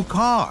bright blue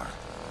car.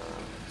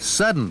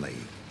 Suddenly,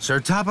 Sir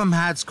Topham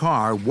Hatt's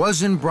car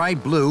wasn't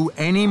bright blue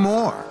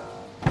anymore.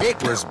 It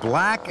was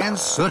black and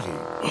sooty.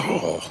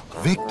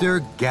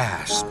 Victor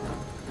gasped.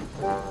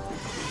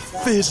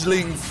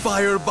 Fizzling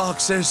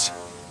fireboxes.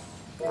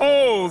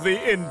 Oh,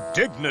 the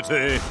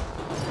indignity!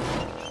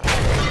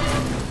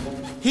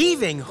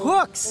 Heaving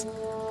hooks.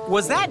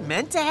 Was that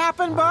meant to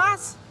happen,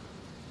 boss?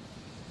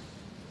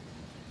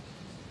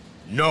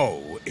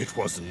 No, it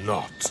was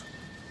not.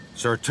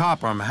 Sir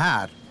Topham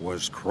Hatt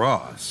was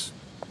cross.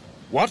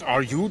 What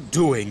are you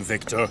doing,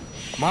 Victor?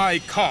 My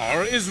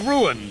car is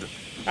ruined,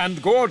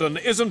 and Gordon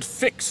isn't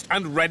fixed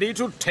and ready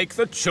to take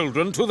the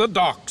children to the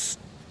docks.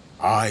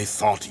 I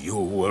thought you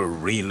were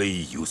really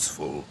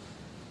useful.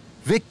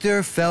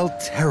 Victor felt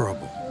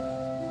terrible.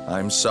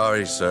 I'm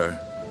sorry, sir.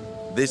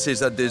 This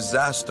is a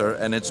disaster,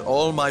 and it's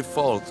all my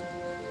fault.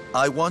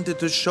 I wanted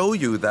to show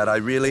you that I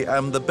really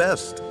am the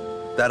best,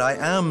 that I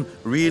am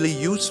really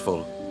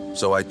useful.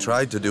 So I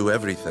tried to do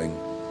everything,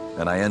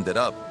 and I ended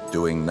up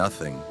doing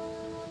nothing.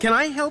 Can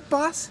I help,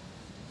 boss?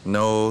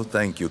 No,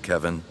 thank you,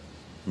 Kevin.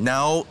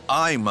 Now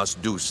I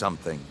must do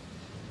something.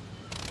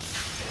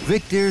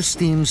 Victor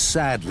steamed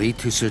sadly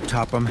to Sir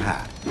Topham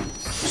Hatt.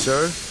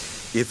 Sir,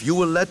 if you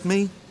will let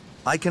me,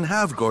 I can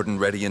have Gordon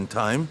ready in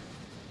time.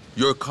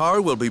 Your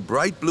car will be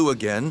bright blue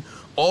again,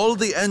 all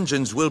the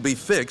engines will be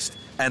fixed,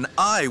 and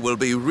I will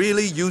be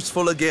really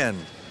useful again.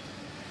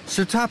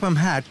 Sir Topham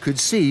Hatt could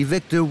see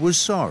Victor was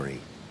sorry.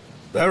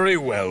 Very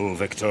well,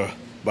 Victor,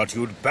 but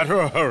you'd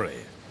better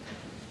hurry.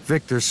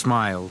 Victor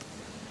smiled.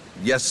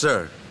 Yes,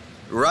 sir.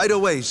 Right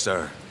away,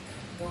 sir.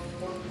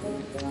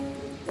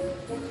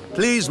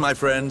 Please, my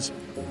friends,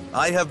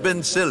 I have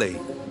been silly.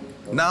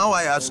 Now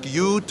I ask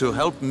you to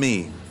help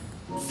me.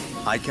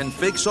 I can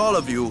fix all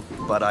of you,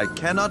 but I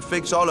cannot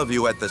fix all of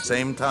you at the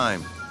same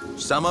time.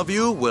 Some of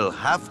you will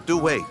have to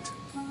wait.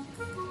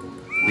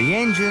 The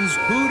engines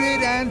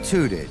hooted and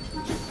tooted.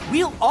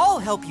 We'll all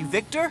help you,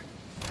 Victor.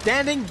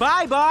 Standing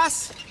by,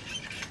 boss.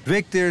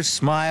 Victor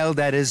smiled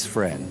at his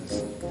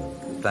friends.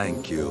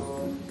 Thank you.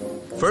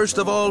 First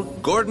of all,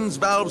 Gordon's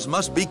valves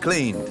must be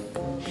cleaned.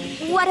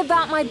 What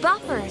about my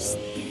buffers?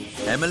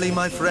 Emily,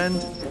 my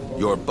friend,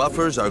 your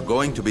buffers are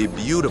going to be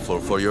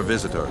beautiful for your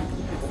visitor.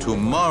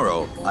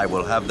 Tomorrow, I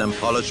will have them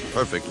polished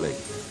perfectly,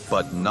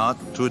 but not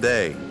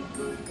today.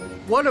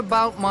 What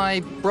about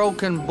my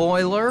broken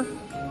boiler?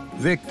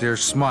 Victor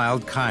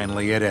smiled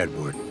kindly at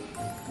Edward.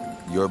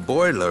 Your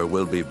boiler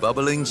will be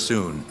bubbling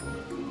soon.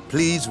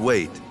 Please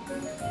wait.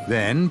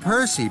 Then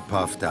Percy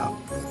puffed up.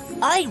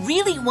 I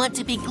really want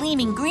to be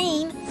gleaming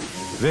green.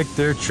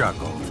 Victor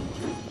chuckled.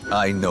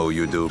 I know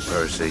you do,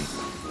 Percy.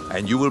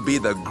 And you will be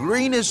the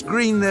greenest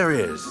green there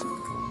is.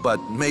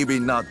 But maybe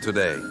not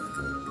today.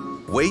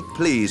 Wait,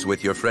 please,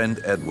 with your friend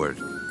Edward.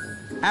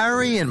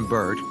 Harry and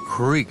Bert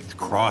creaked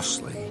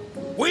crossly.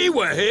 We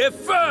were here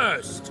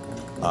first!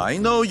 I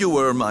know you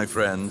were, my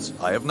friends.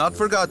 I have not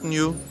forgotten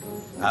you.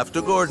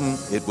 After Gordon,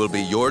 it will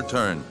be your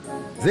turn.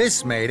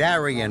 This made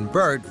Harry and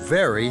Bert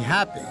very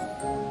happy.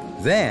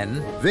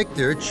 Then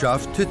Victor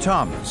chuffed to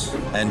Thomas.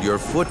 And your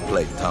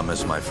footplate,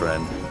 Thomas, my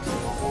friend.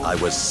 I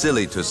was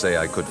silly to say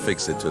I could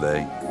fix it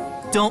today.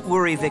 Don't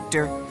worry,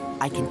 Victor.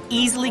 I can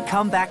easily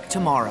come back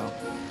tomorrow.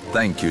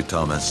 Thank you,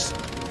 Thomas.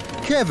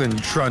 Kevin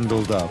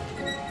trundled up.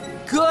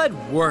 Good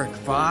work,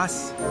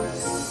 boss.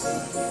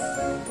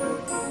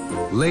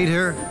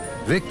 Later,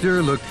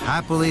 Victor looked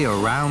happily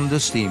around the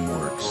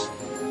steamworks.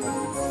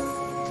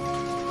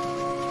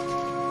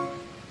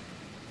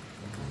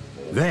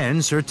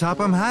 Then Sir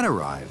Topham Hatt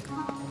arrived.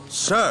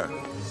 Sir,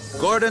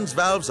 Gordon's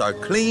valves are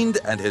cleaned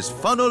and his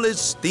funnel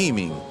is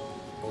steaming.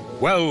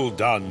 Well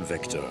done,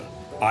 Victor.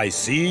 I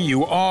see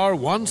you are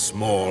once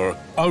more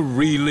a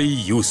really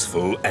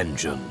useful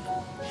engine.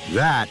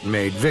 That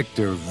made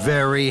Victor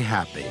very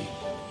happy.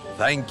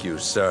 Thank you,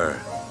 sir.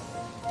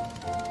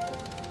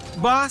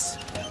 Boss,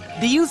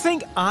 do you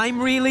think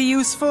I'm really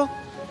useful?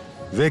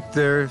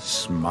 Victor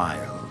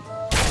smiled.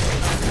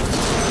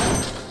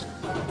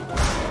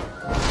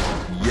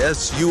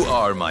 Yes, you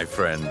are, my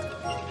friend.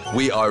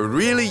 We are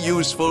really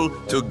useful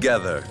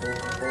together.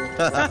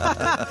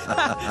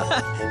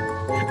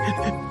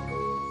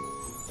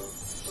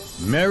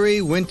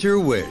 Merry Winter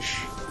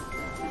Wish.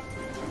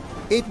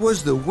 It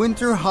was the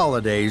winter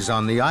holidays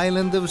on the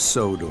island of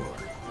Sodor.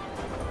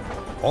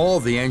 All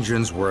the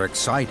engines were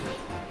excited.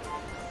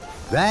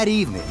 That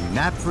evening,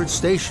 Knapford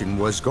Station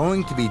was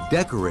going to be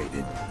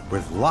decorated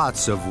with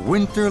lots of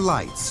winter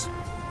lights.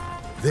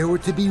 There were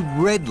to be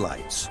red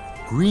lights,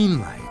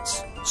 green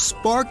lights,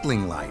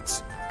 sparkling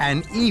lights,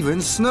 and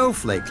even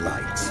snowflake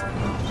lights.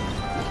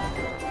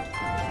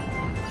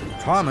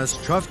 Thomas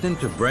chuffed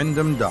into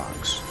Brendam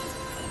docks.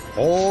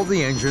 All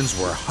the engines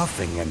were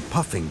huffing and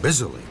puffing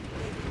busily.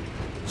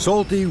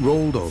 Salty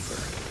rolled over.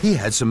 He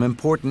had some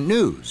important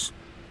news.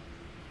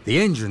 The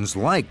engines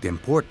liked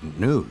important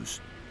news.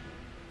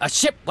 A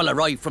ship will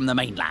arrive from the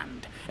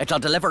mainland. It'll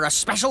deliver a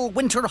special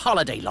winter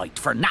holiday light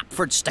for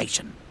Knapford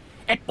Station.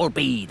 It will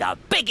be the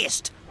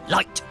biggest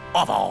light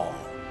of all.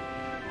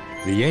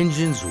 The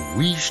engines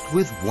wheezed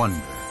with wonder.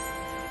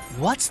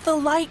 What's the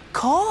light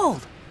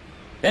called?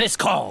 It is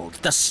called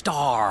the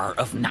Star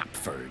of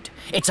Knapford.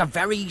 It's a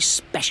very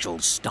special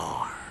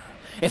star.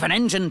 If an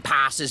engine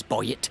passes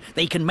by it,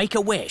 they can make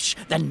a wish.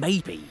 Then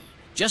maybe,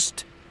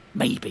 just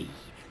maybe,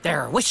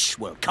 their wish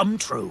will come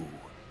true.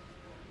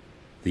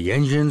 The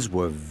engines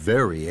were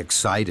very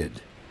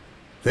excited.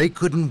 They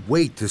couldn't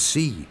wait to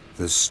see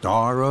the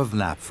Star of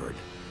Knapford.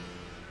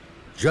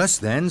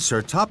 Just then,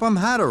 Sir Topham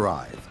had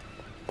arrived.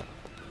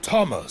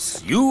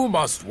 Thomas, you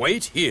must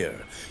wait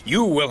here.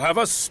 You will have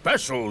a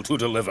special to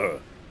deliver.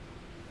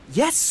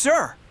 Yes,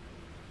 sir.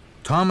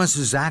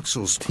 Thomas's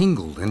axles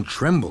tingled and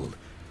trembled.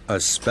 A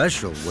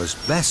special was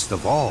best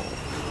of all.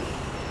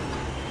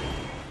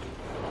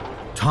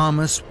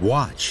 Thomas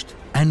watched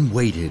and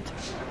waited.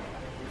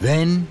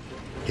 Then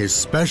his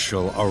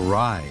special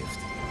arrived.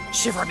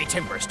 Shiver me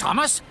timbers,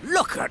 Thomas.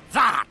 Look at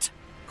that.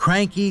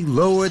 Cranky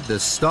lowered the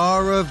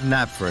Star of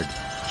Knapford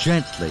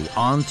gently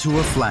onto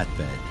a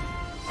flatbed.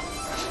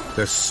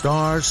 The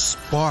stars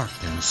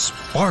sparked and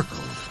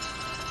sparkled.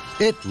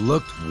 It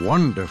looked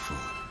wonderful.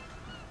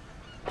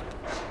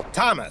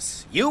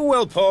 Thomas, you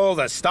will pull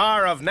the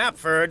Star of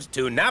Knapford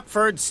to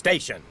Knapford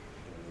Station.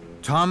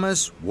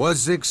 Thomas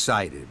was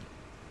excited.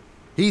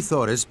 He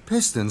thought his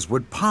pistons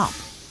would pop.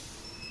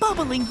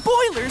 Bubbling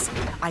boilers!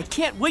 I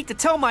can't wait to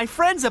tell my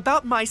friends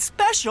about my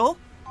special.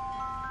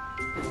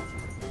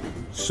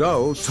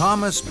 So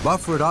Thomas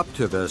buffered up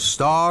to the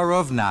Star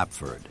of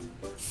Knapford.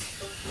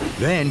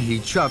 Then he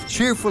chuffed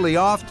cheerfully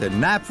off to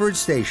Knapford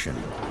Station.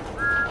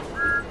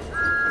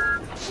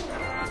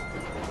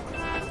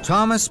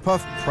 Thomas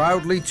puffed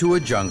proudly to a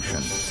junction.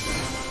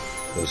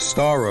 The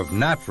Star of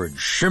Knapford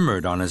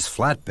shimmered on his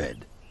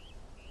flatbed.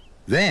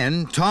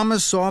 Then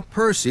Thomas saw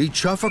Percy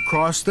chuff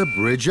across the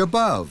bridge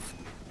above.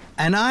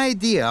 An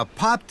idea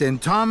popped in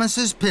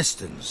Thomas's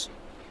pistons.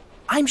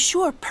 I'm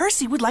sure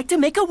Percy would like to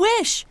make a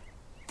wish.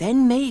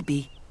 Then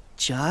maybe,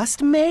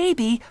 just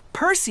maybe,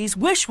 Percy's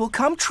wish will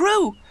come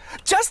true,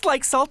 just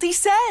like Salty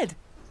said.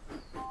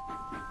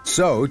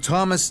 So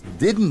Thomas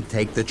didn't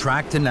take the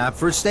track to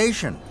Knapford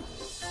Station.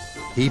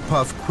 He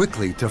puffed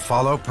quickly to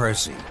follow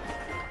Percy.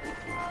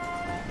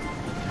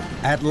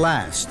 At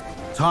last,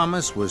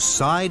 Thomas was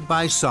side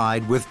by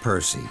side with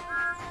Percy.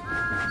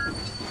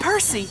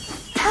 Percy,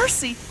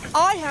 Percy,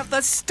 I have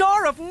the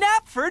Star of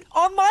Knapford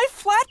on my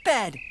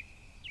flatbed.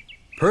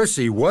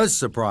 Percy was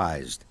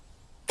surprised.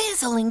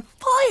 Fizzling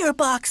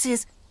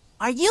fireboxes!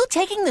 Are you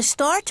taking the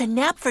star to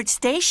Knapford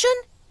Station?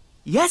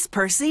 Yes,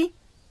 Percy.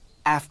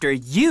 After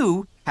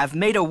you have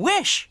made a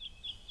wish.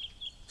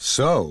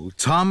 So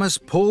Thomas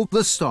pulled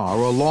the star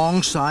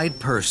alongside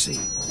Percy.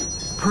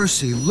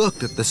 Percy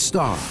looked at the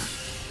star.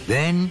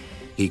 Then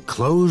he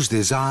closed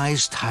his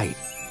eyes tight.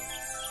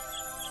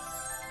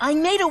 I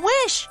made a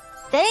wish.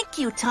 Thank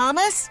you,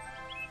 Thomas.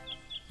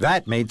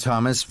 That made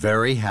Thomas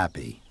very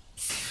happy.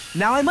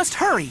 Now I must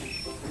hurry.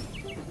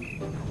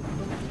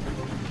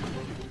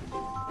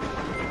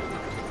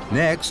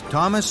 Next,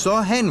 Thomas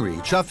saw Henry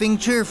chuffing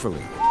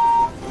cheerfully.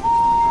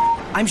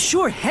 I'm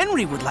sure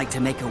Henry would like to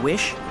make a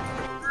wish.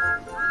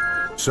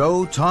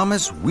 So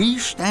Thomas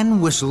wheezed and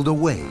whistled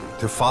away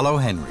to follow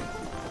Henry.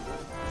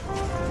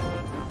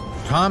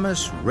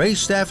 Thomas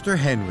raced after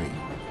Henry,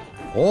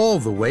 all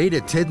the way to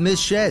Tidmouth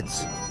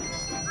Sheds.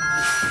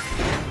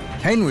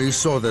 Henry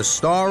saw the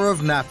Star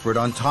of Knapford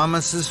on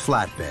Thomas's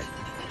flatbed.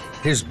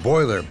 His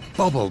boiler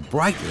bubbled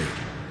brightly.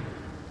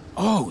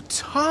 Oh,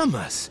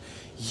 Thomas,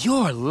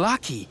 you're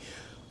lucky.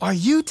 Are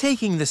you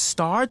taking the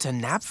star to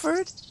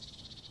Knapford?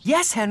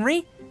 Yes,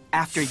 Henry,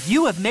 after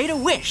you have made a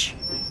wish.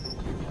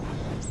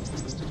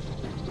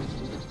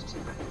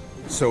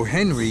 So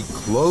Henry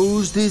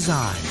closed his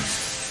eyes.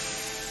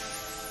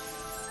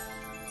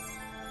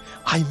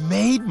 I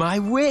made my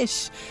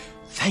wish.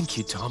 Thank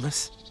you,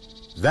 Thomas.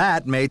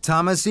 That made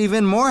Thomas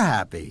even more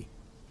happy.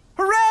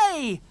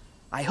 Hooray!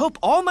 I hope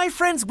all my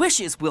friends'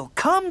 wishes will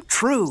come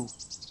true.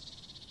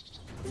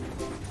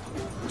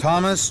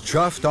 Thomas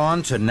chuffed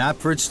on to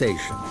Knapford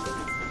Station.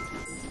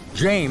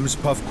 James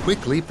puffed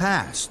quickly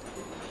past.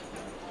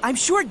 I'm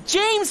sure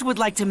James would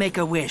like to make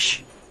a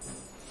wish.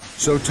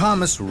 So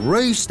Thomas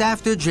raced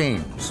after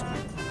James.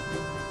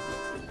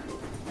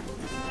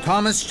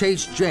 Thomas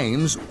chased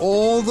James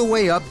all the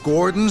way up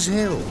Gordon's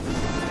Hill.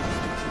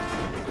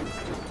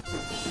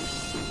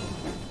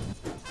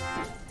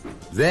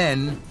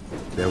 Then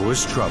there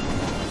was trouble.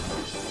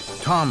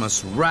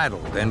 Thomas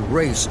rattled and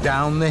raced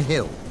down the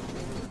hill.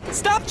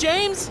 Stop,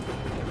 James!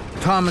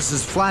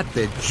 Thomas's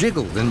flatbed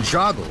jiggled and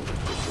joggled.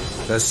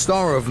 The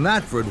Star of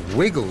Knapford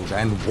wiggled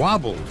and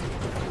wobbled.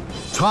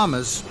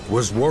 Thomas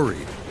was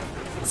worried.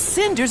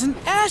 Cinders and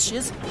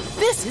ashes?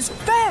 This is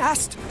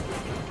fast!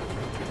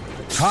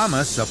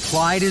 Thomas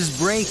applied his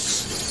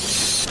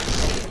brakes.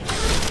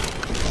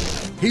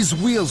 His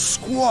wheels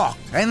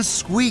squawked and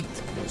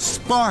squeaked.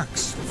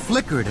 Sparks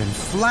flickered and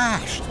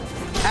flashed.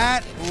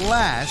 At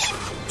last,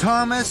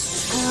 Thomas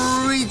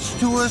screeched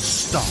to a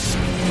stop.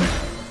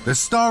 The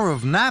Star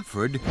of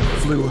Knapford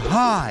flew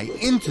high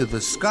into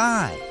the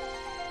sky.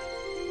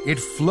 It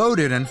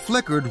floated and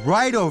flickered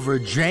right over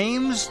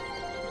James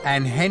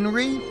and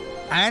Henry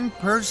and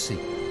Percy.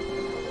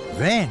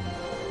 Then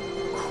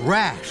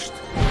crashed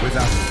with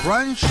a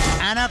crunch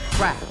and a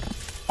crack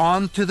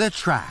onto the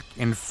track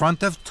in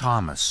front of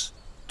Thomas.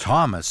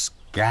 Thomas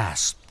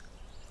gasped.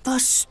 The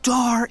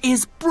star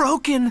is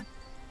broken.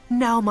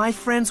 Now my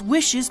friend's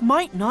wishes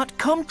might not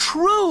come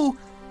true.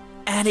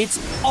 And it's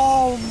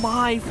all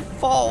my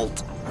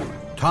fault.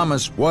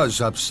 Thomas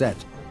was upset.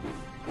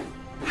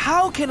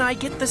 How can I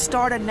get the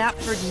star to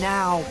Knapford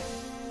now?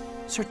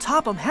 Sir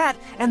Topham, Hatt,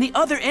 and the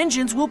other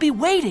engines will be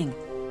waiting.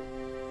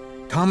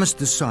 Thomas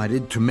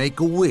decided to make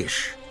a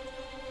wish.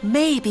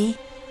 Maybe,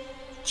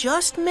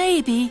 just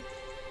maybe,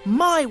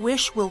 my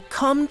wish will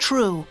come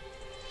true.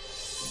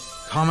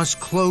 Thomas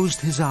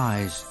closed his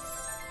eyes.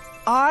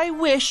 I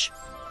wish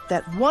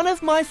that one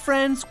of my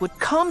friends would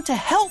come to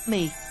help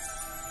me.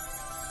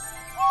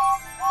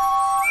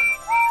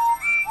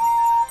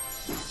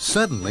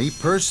 Suddenly,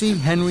 Percy,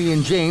 Henry,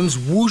 and James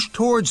whooshed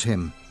towards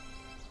him.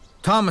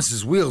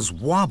 Thomas's wheels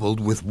wobbled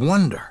with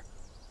wonder.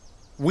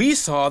 We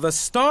saw the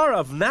Star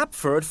of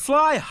Knapford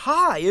fly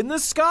high in the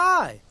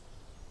sky.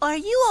 Are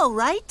you all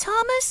right,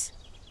 Thomas?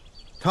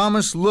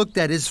 Thomas looked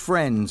at his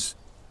friends.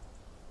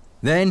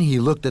 Then he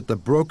looked at the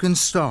broken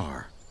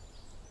star.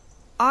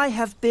 I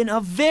have been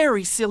a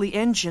very silly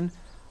engine.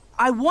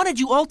 I wanted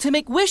you all to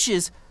make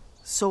wishes,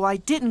 so I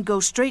didn't go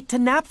straight to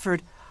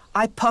Knapford.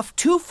 I puffed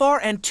too far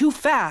and too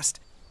fast.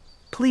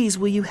 Please,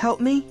 will you help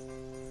me?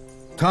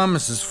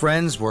 Thomas's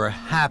friends were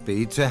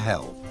happy to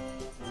help.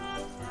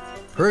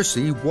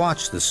 Percy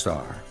watched the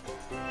star.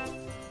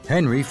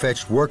 Henry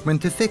fetched workmen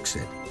to fix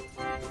it.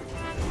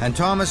 And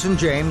Thomas and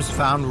James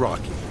found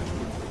Rocky.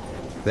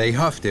 They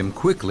huffed him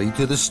quickly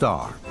to the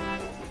star.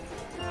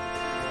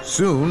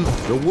 Soon,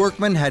 the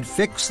workmen had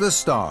fixed the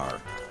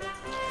star.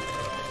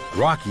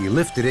 Rocky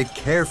lifted it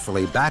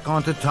carefully back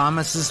onto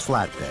Thomas's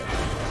flatbed.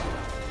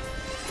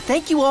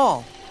 Thank you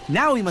all.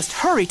 Now we must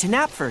hurry to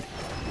Knapford.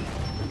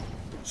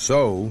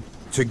 So,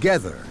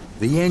 together,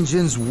 the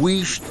engines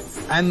wheeshed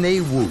and they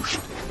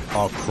whooshed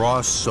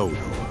across Sodor.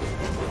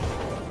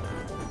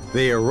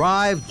 They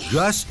arrived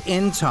just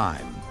in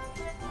time.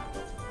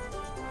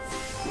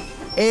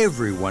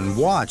 Everyone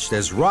watched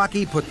as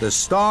Rocky put the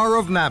Star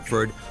of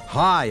Knapford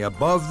high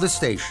above the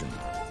station.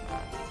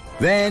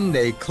 Then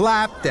they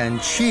clapped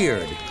and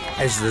cheered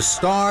as the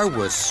star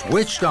was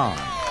switched on.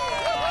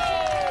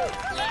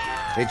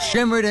 It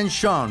shimmered and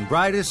shone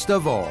brightest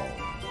of all.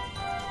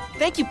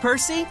 Thank you,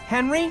 Percy,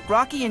 Henry,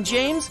 Rocky, and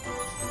James.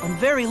 I'm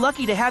very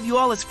lucky to have you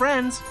all as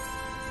friends.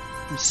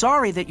 I'm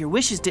sorry that your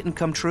wishes didn't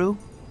come true.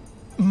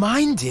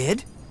 Mine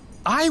did.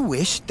 I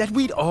wished that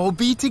we'd all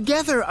be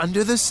together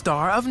under the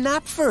Star of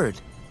Knapford.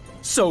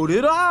 So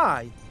did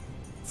I.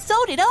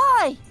 So did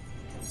I.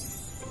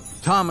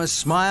 Thomas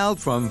smiled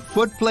from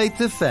footplate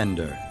to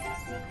fender.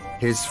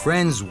 His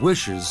friends'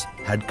 wishes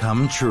had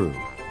come true.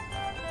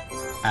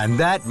 And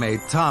that made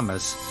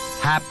Thomas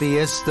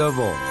happiest of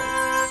all.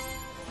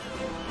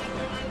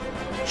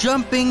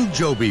 Jumping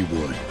Jobi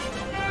Wood.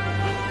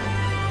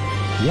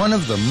 One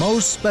of the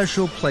most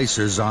special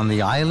places on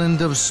the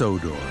island of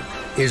Sodor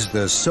is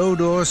the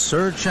Sodor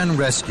Search and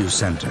Rescue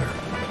Center.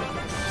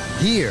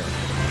 Here,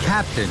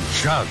 Captain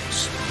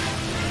chugs,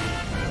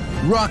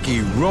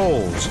 Rocky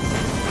rolls,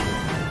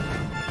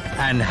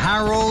 and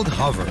Harold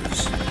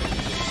hovers.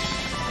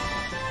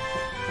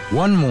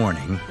 One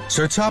morning,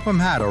 Sir Topham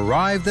Hatt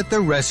arrived at the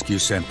rescue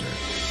center.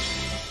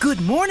 Good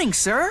morning,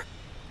 sir.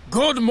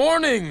 Good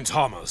morning,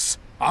 Thomas.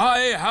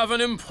 I have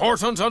an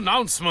important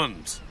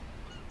announcement.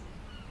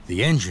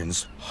 The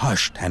engines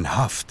hushed and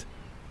huffed.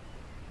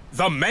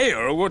 The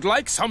mayor would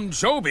like some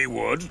Jobi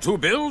wood to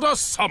build a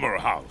summer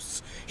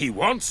house. He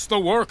wants the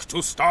work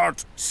to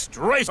start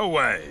straight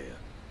away.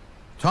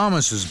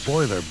 Thomas's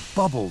boiler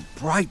bubbled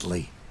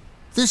brightly.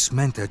 This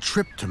meant a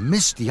trip to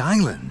Misty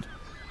Island.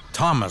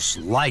 Thomas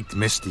liked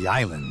Misty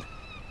Island.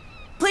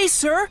 Please,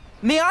 sir,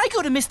 may I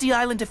go to Misty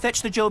Island to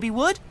fetch the Jobi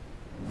wood?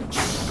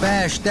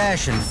 Bash,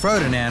 Dash, and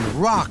Ferdinand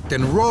rocked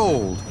and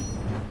rolled.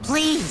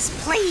 Please,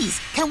 please,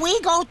 can we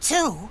go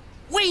too?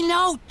 We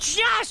know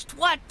just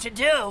what to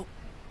do.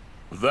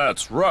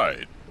 That's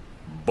right,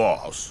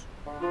 boss.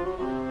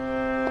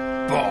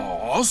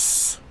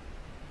 Boss?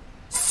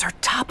 Sir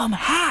Topham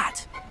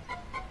Hatt.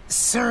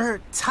 Sir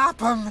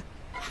Topham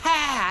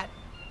Hatt.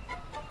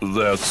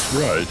 That's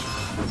right.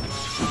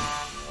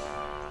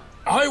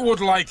 I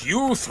would like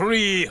you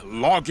three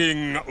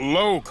logging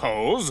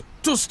locos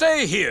to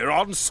stay here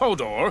on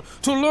Sodor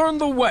to learn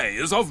the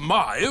ways of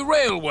my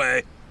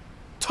railway.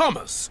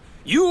 Thomas,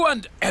 you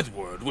and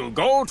Edward will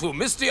go to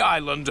Misty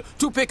Island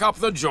to pick up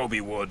the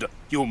Jobi wood.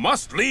 You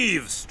must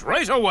leave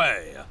straight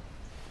away.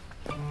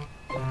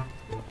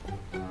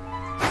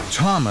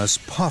 Thomas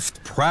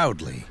puffed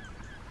proudly.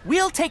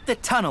 We'll take the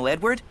tunnel,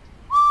 Edward.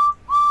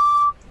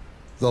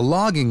 The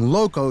logging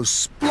locos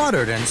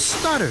spluttered and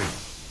stuttered.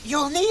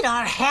 You'll need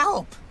our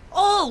help.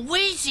 Old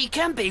Wheezy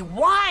can be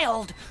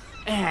wild,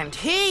 and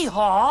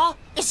hee-haw.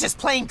 It's just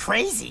plain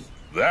crazy.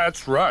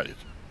 That's right.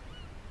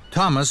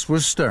 Thomas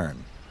was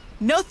stern.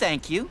 No,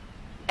 thank you.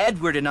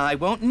 Edward and I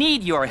won't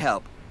need your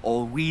help.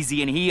 Old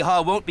Wheezy and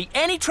Hee-Haw won't be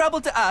any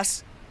trouble to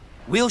us.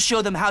 We'll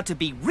show them how to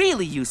be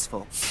really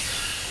useful.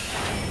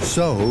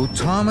 So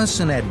Thomas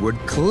and Edward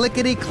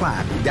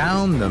clickety-clacked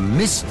down the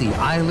Misty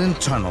Island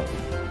tunnel.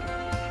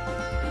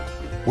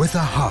 With a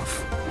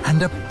huff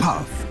and a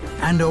puff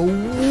and a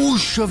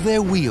whoosh of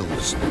their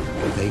wheels,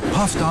 they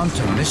puffed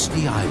onto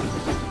Misty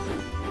Island.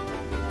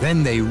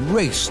 Then they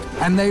raced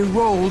and they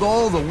rolled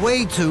all the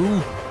way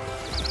to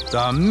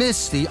the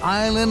Misty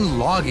Island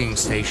logging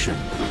station.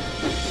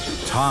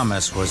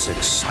 Thomas was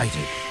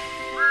excited.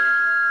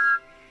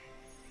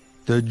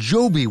 The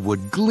Jobi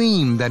wood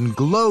gleamed and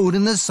glowed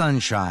in the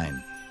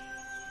sunshine.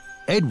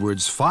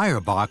 Edward's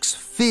firebox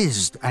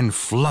fizzed and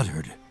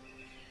fluttered.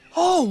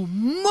 Oh,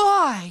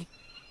 my!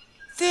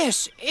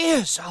 This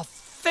is a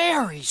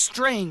very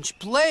strange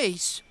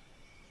place.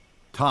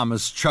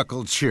 Thomas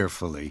chuckled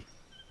cheerfully.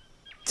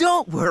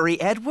 Don't worry,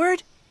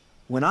 Edward.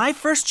 When I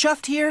first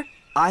chuffed here,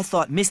 I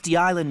thought Misty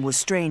Island was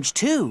strange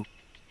too.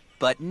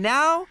 But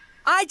now,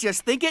 I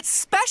just think it's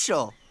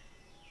special.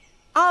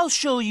 I'll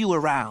show you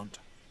around.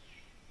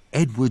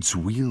 Edward's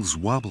wheels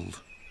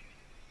wobbled.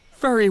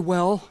 Very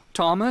well,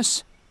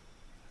 Thomas.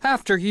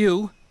 After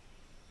you.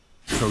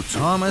 So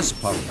Thomas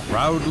puffed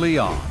proudly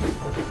on.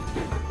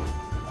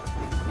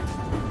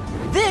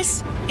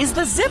 This is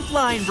the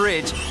zipline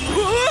bridge.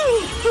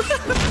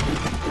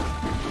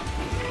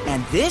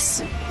 And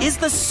this is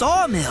the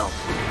sawmill.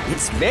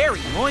 It's very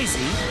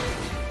noisy.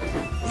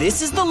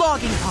 This is the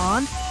logging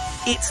pond.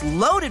 It's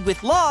loaded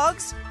with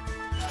logs.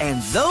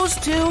 And those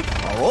two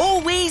are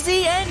Old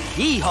Wheezy and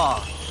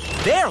Hee-Haw.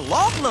 They're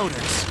log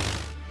loaders.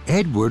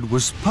 Edward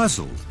was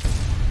puzzled.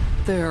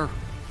 They're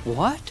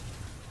what?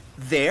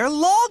 They're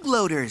log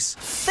loaders.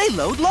 They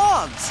load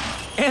logs.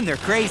 And they're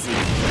crazy.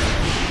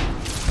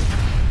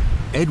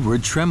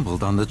 Edward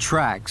trembled on the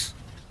tracks.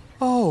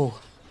 Oh,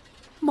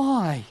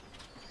 my.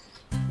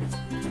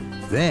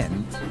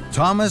 Then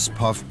Thomas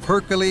puffed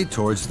perkily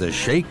towards the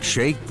Shake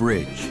Shake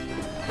Bridge.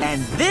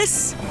 And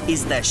this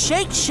is the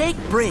Shake Shake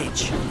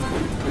Bridge.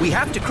 We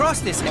have to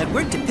cross this,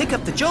 Edward, to pick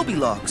up the Jobi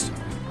logs.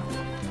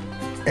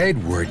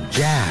 Edward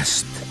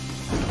gasped.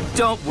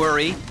 Don't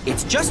worry,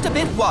 it's just a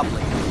bit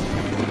wobbly.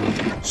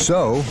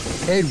 So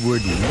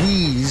Edward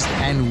wheezed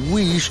and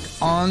wheeshed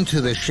onto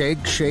the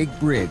Shake Shake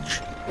Bridge.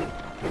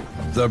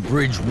 The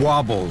bridge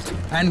wobbled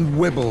and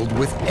wibbled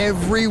with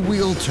every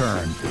wheel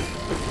turn.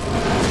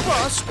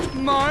 Bust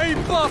my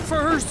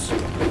buffers!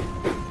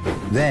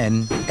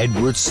 Then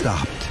Edward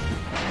stopped.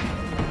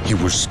 He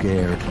was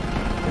scared.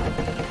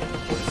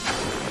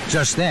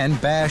 Just then,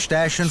 Bash,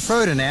 Dash, and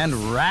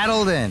Ferdinand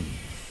rattled in.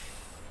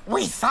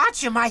 We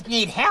thought you might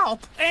need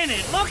help. And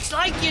it looks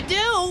like you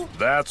do.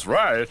 That's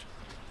right.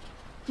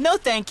 No,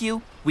 thank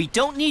you. We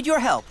don't need your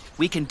help.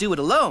 We can do it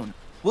alone.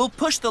 We'll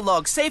push the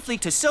log safely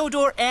to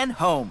Sodor and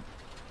home.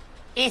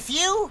 If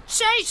you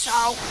Say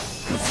so.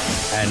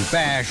 And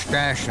Bash,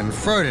 Dash, and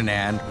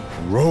Ferdinand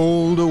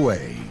rolled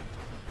away.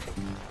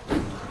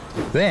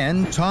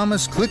 Then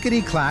Thomas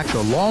clickety-clacked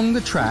along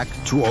the track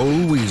to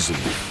Old Wheezy.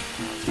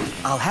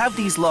 I'll have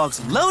these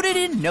logs loaded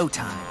in no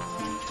time.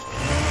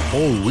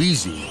 Old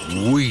Wheezy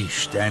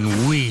wheeshed and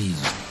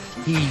wheezed.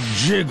 He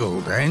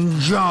jiggled and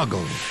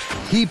joggled.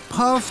 He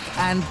puffed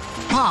and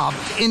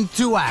popped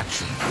into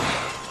action.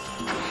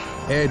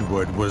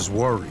 Edward was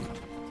worried.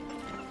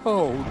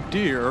 Oh,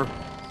 dear.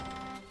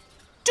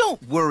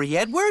 Don't worry,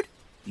 Edward.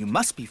 You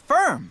must be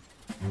firm.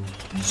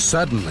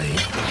 Suddenly,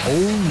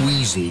 Old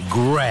Wheezy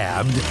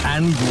grabbed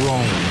and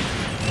groaned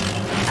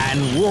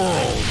and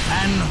whirled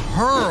and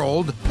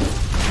hurled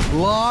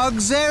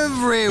logs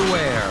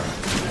everywhere.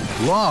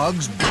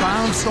 Logs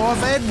bounced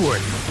off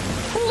Edward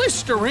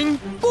Blistering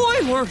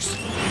boilers.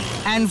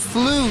 and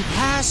flew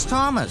past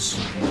Thomas.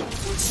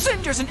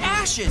 Cinders and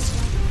ashes.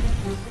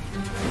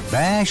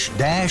 Bash,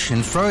 Dash,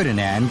 and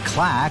Ferdinand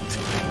clacked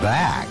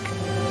back.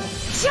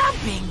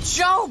 Jumping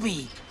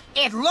Jobi!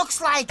 It looks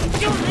like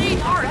you need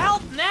our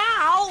help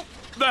now!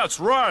 That's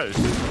right.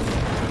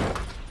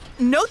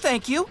 No,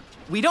 thank you.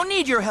 We don't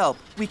need your help.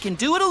 We can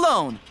do it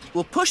alone.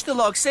 We'll push the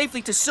log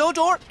safely to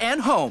Sodor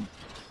and home.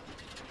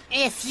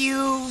 If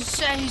you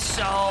say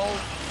so.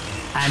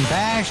 And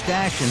Bash,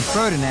 Dash, and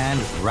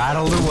Ferdinand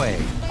rattled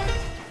away.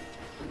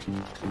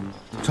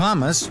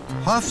 Thomas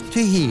huffed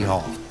to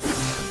Hee-Haw.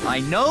 I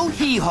know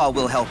Hee-Haw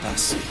will help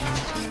us.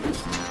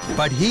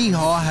 But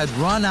Hee-Haw had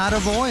run out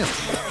of oil.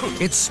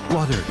 It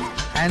spluttered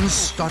and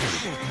stuttered.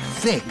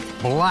 Thick,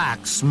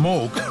 black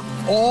smoke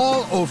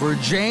all over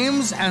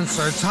James and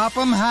Sir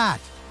Topham Hatt.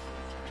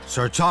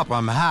 Sir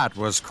Topham Hatt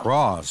was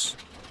cross.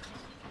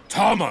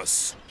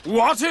 Thomas,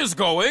 what is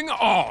going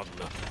on?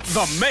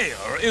 The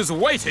mayor is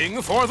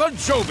waiting for the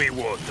Jobi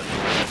wood.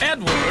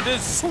 Edward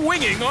is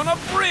swinging on a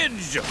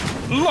bridge.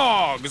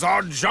 Logs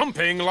are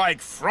jumping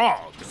like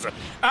frogs.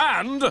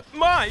 And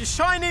my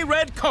shiny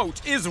red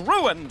coat is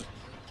ruined.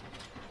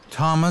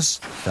 Thomas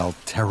felt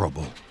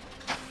terrible.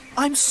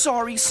 I'm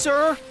sorry,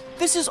 sir.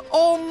 This is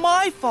all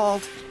my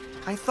fault.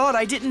 I thought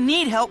I didn't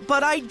need help,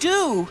 but I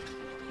do.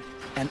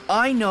 And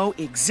I know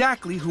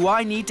exactly who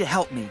I need to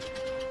help me.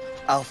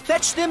 I'll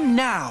fetch them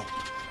now.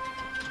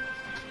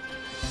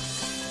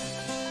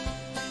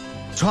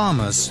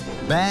 Thomas,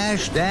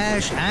 Bash,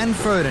 Dash, and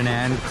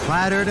Ferdinand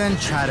clattered and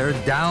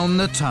chattered down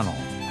the tunnel,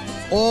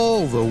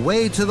 all the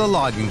way to the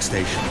logging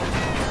station.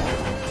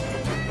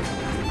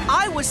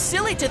 I was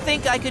silly to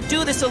think I could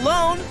do this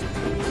alone.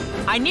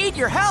 I need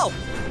your help.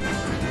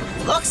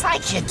 Looks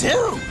like you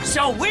do.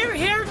 So we're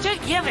here to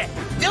give it.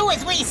 Do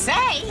as we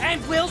say.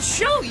 And we'll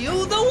show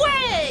you the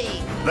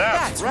way.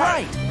 That's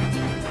right.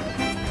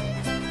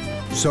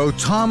 So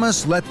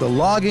Thomas let the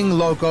logging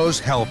locos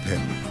help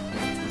him.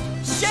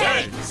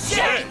 Shake,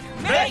 shake,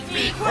 make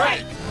me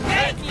quake.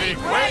 Make me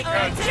quake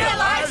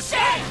until I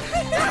shake.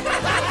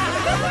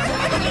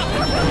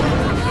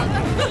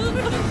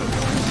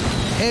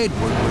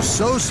 Edward was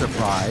so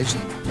surprised,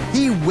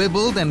 he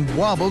wibbled and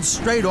wobbled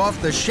straight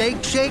off the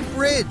Shake Shake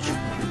Bridge.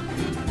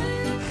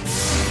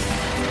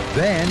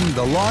 Then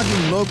the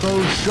logging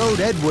locos showed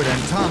Edward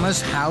and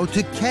Thomas how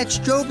to catch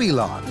Jobi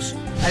logs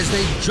as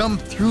they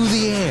jumped through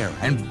the air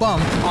and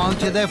bumped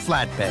onto their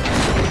flatbeds.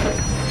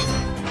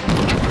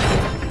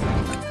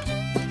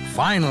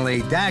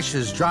 Finally,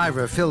 Dash's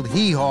driver filled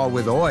Hee-Haw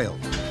with oil.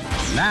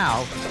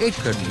 Now it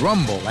could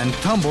rumble and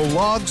tumble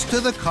logs to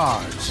the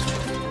cars.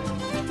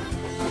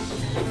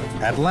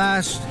 At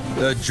last,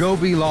 the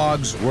Jobi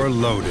logs were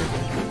loaded.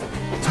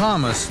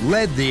 Thomas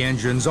led the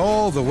engines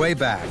all the way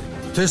back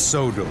to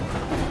Sodor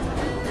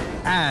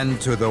and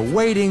to the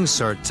waiting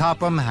Sir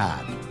Topham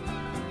Hatt.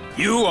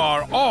 You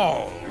are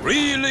all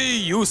really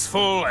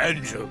useful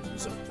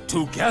engines.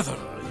 Together,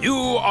 you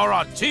are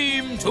a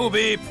team to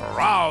be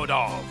proud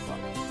of.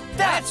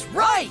 That's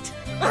right!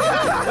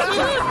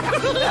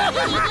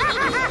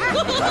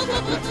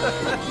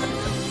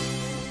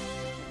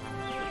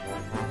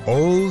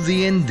 Oh,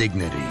 the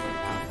indignity.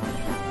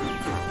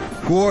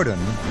 Gordon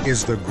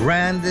is the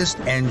grandest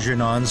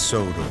engine on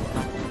Sodor.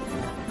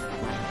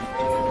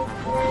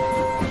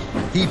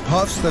 He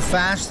puffs the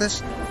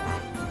fastest,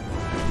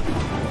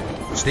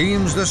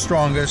 steams the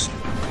strongest,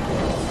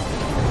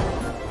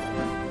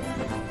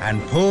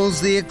 and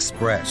pulls the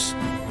express,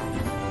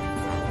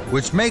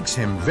 which makes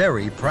him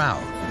very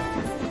proud.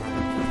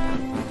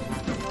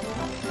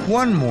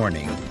 One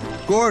morning,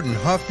 Gordon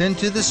huffed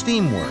into the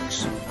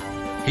steamworks.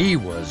 He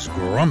was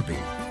grumpy.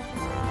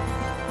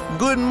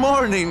 Good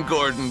morning,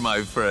 Gordon,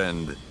 my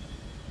friend.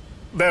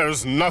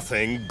 There's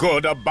nothing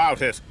good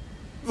about it.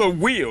 The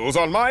wheels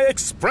on my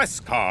express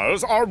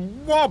cars are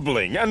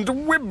wobbling and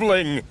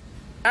wibbling.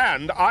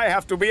 And I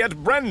have to be at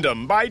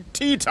Brendam by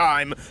tea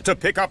time to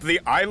pick up the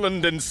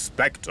island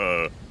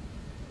inspector.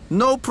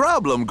 No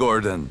problem,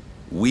 Gordon.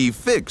 We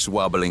fix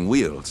wobbling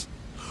wheels.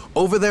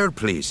 Over there,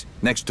 please,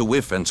 next to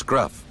Whiff and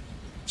Scruff.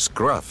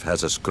 Scruff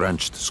has a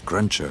scrunched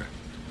scruncher.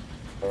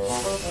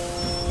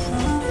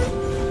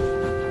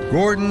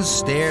 Gordon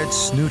stared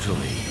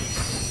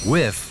snootily.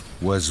 Whiff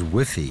was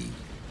whiffy.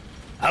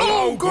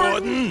 Hello,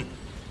 Gordon!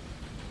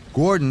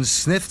 Gordon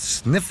sniffed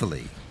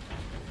sniffily.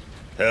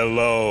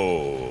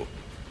 Hello.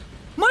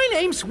 My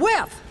name's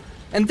Whiff,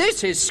 and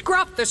this is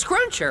Scruff the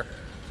Scruncher.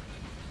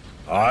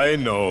 I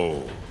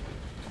know.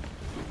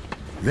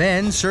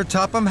 Then Sir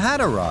Topham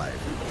Hatt arrived.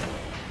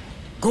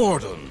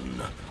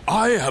 Gordon,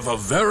 I have a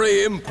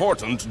very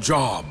important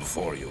job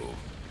for you.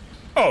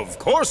 Of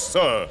course,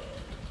 sir.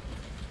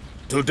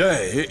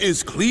 Today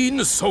is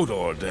Clean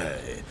Sodor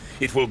Day.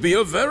 It will be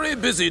a very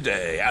busy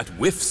day at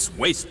Whiff's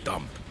waste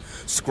dump.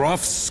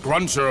 Scruff's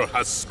scruncher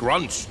has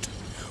scrunched.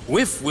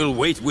 Whiff will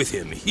wait with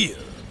him here.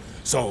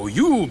 So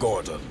you,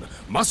 Gordon,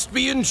 must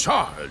be in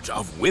charge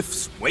of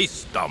Whiff's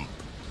waste dump.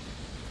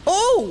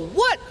 Oh,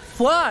 what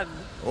fun!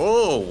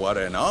 Oh, what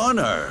an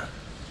honor.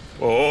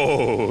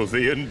 Oh,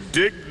 the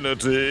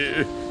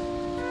indignity.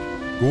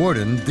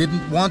 Gordon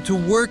didn't want to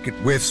work at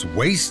Whiff's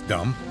waste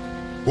dump.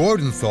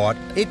 Gordon thought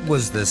it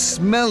was the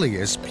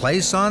smelliest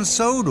place on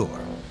Sodor.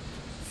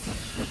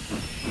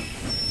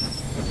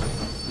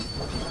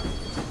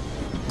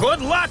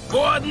 Good luck,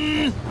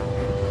 Gordon!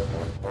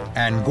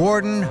 And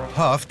Gordon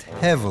huffed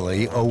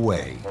heavily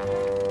away.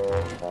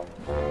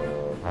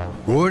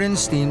 Gordon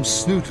steamed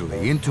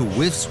snootily into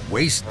Whiff's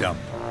waste dump.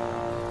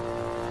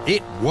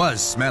 It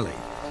was smelly.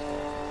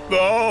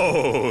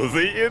 Oh,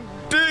 the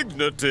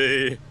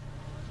indignity!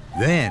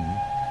 Then,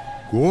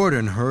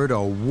 Gordon heard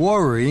a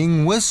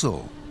worrying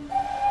whistle.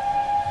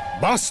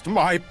 Bust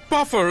my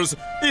buffers!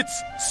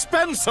 It's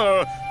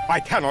Spencer! I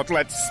cannot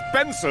let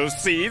Spencer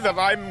see that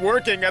I'm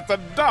working at the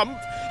dump.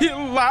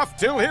 He'll laugh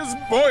till his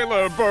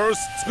boiler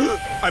bursts.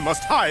 I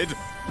must hide.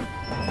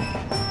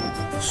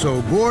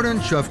 So Gordon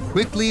shoved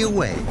quickly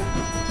away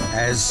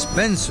as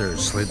Spencer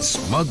slid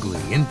smugly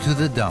into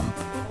the dump.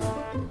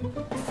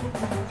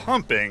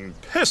 Pumping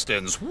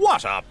pistons,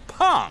 what a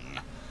pun!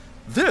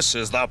 This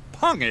is the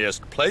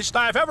pungiest place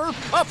I've ever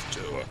puffed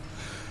to.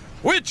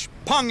 Which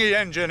pungy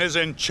engine is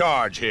in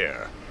charge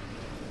here?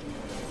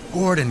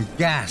 Gordon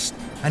gasped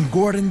and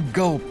Gordon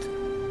gulped.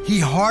 He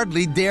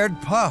hardly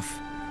dared puff.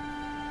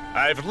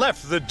 I've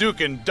left the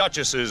Duke and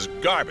Duchess's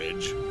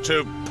garbage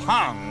to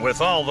pung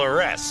with all the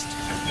rest.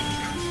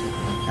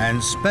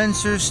 And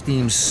Spencer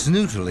steamed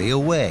snootily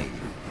away.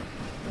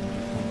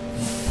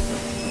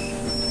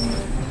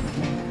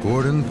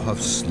 Gordon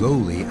puffed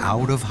slowly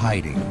out of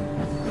hiding.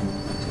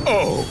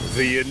 Oh,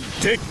 the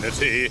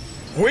indignity!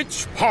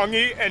 Which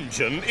pungy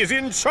engine is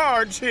in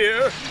charge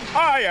here?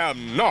 I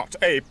am not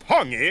a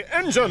pungy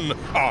engine.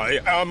 I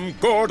am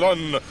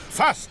Gordon,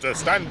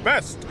 fastest and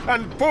best,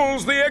 and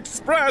pulls the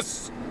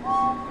express.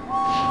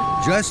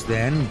 Just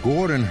then,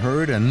 Gordon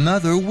heard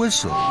another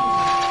whistle.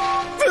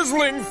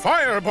 Fizzling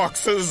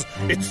fireboxes!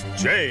 It's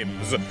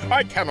James.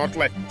 I cannot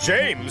let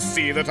James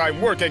see that I'm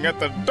working at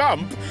the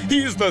dump.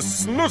 He's the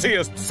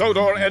snootiest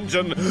Sodor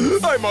engine.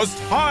 I must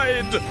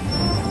hide.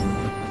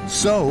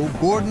 So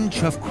Gordon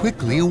chuffed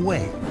quickly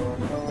away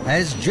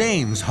as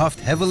James huffed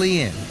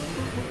heavily in.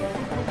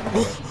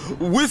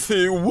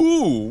 Withy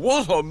woo,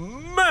 what a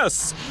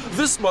mess!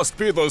 This must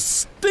be the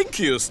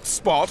stinkiest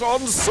spot on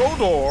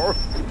Sodor.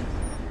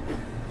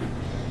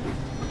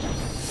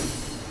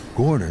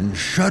 Gordon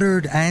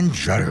shuddered and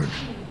shuddered.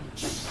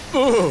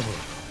 Ugh,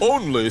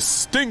 only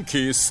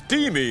stinky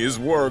steamies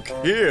work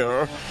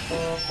here.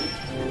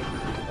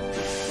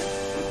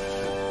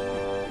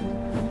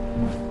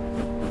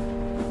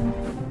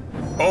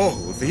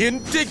 Oh, the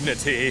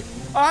indignity!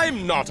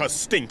 I'm not a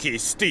stinky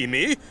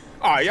steamy.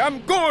 I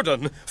am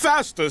Gordon,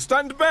 fastest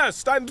and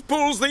best, and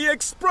pulls the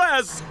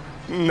express.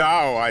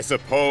 Now I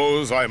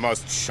suppose I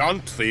must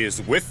shunt these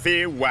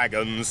whiffy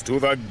wagons to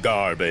the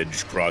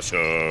garbage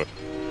crusher.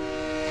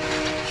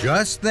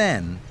 Just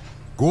then,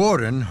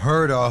 Gordon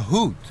heard a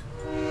hoot.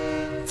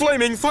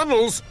 Flaming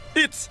funnels!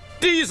 It's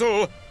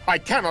Diesel! I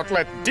cannot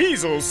let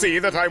Diesel see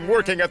that I'm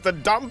working at the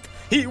dump.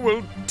 He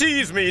will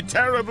tease me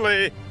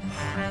terribly.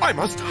 I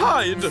must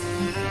hide.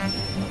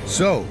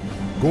 So,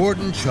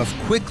 Gordon chuffed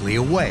quickly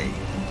away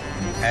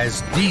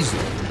as Diesel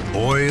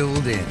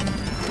boiled in.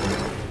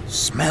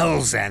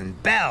 Smells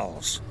and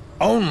bells.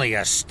 Only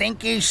a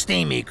stinky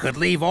steamy could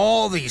leave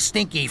all these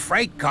stinky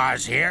freight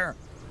cars here.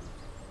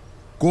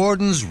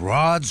 Gordon's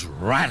rods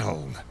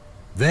rattled.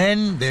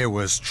 Then there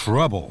was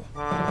trouble.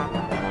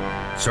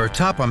 Sir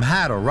Topham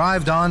Hatt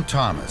arrived on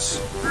Thomas.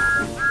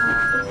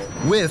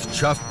 Whiff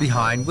chuffed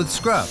behind with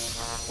Scrub.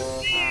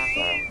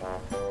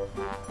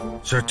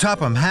 Sir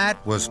Topham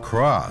Hatt was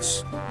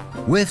cross.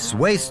 Whiff's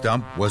waste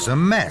dump was a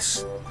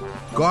mess.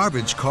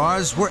 Garbage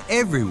cars were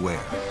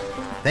everywhere.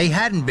 They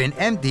hadn't been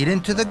emptied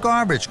into the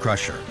garbage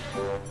crusher.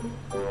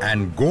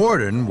 And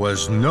Gordon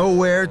was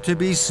nowhere to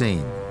be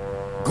seen.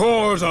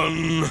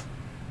 Gordon!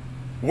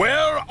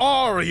 Where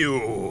are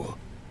you?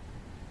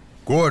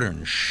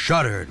 Gordon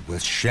shuddered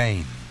with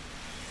shame.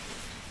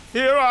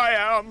 Here I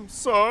am,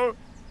 sir.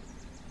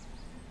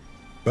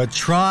 But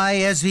try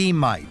as he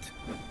might,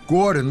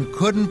 Gordon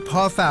couldn't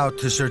puff out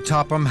to Sir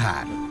Topham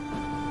Hatt.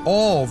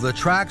 All the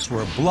tracks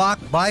were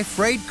blocked by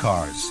freight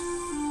cars.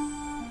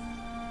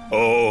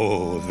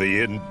 Oh,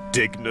 the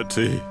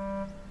indignity.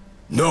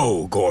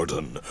 No,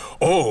 Gordon.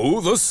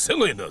 Oh, the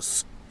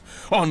silliness.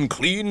 On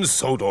clean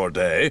Sodor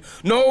Day,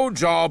 no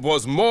job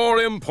was more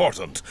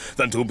important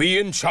than to be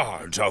in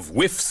charge of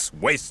Whiff's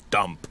waste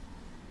dump.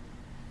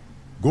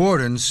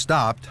 Gordon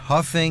stopped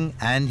huffing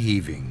and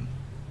heaving.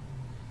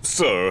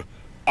 Sir,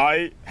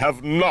 I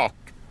have not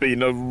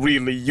been a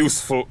really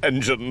useful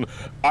engine.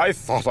 I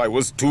thought I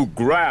was too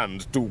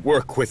grand to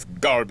work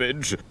with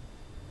garbage.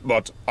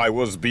 But I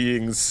was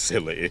being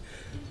silly.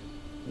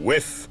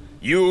 Whiff,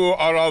 you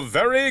are a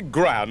very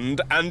grand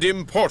and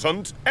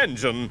important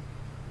engine.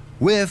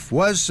 Whiff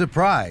was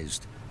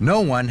surprised.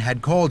 No one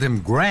had called him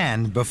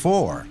grand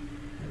before.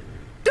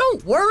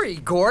 Don't worry,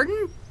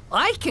 Gordon.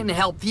 I can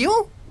help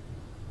you.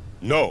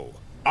 No,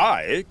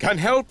 I can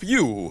help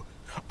you.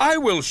 I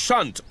will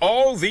shunt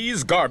all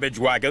these garbage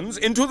wagons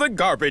into the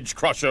garbage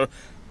crusher.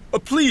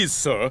 Please,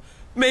 sir,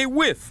 may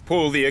Whiff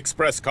pull the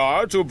express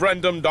car to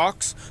Brendam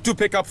Docks to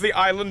pick up the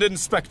island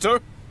inspector?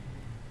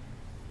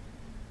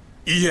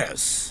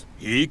 Yes,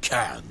 he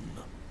can.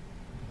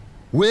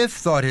 Whiff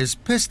thought his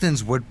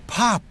pistons would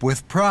pop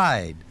with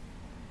pride.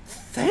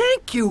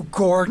 Thank you,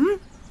 Gordon.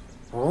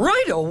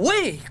 Right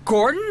away,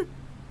 Gordon.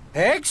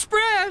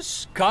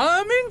 Express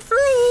coming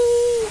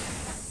through.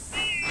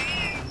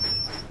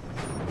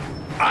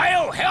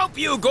 I'll help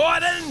you,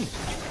 Gordon.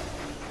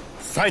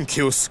 Thank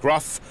you,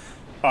 Scruff.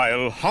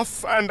 I'll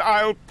huff and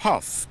I'll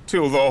puff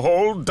till the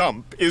whole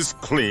dump is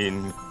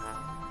clean.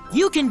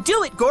 You can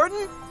do it,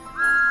 Gordon!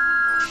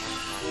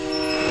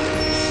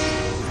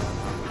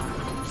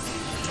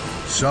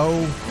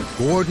 So,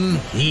 Gordon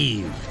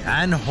heaved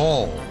and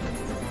hauled.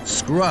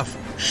 Scruff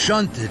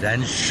shunted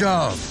and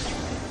shoved.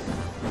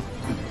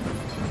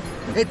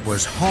 It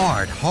was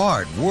hard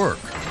work.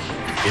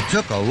 It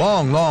took a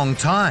long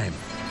time.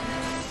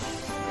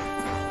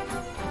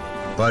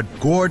 But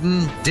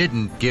Gordon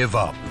didn't give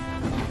up.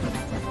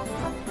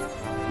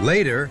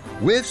 Later,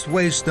 Whiff's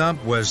waste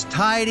dump was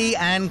tidy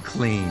and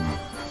clean.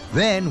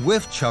 Then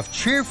Whiff chuffed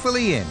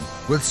cheerfully in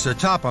with Sir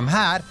Topham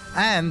Hatt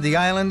and the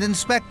island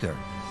inspector.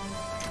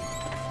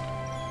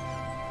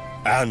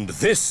 And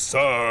this,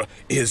 sir,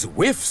 is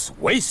Whiff's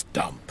waste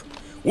dump.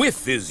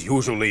 Whiff is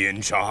usually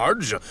in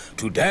charge.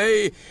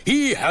 Today,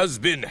 he has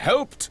been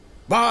helped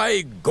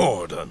by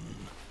Gordon.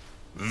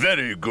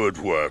 Very good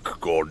work,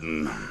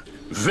 Gordon.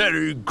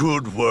 Very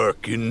good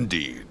work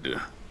indeed.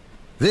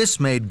 This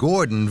made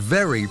Gordon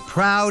very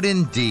proud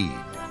indeed.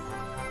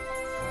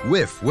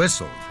 Whiff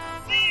whistled.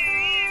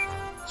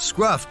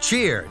 Scruff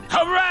cheered.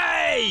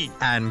 Hooray!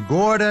 And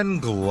Gordon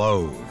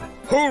glowed.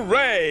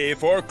 Hooray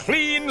for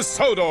Clean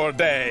Sodor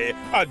Day!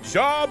 A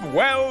job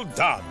well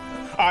done.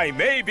 I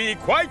may be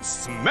quite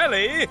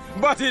smelly,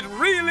 but it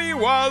really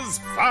was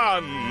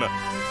fun.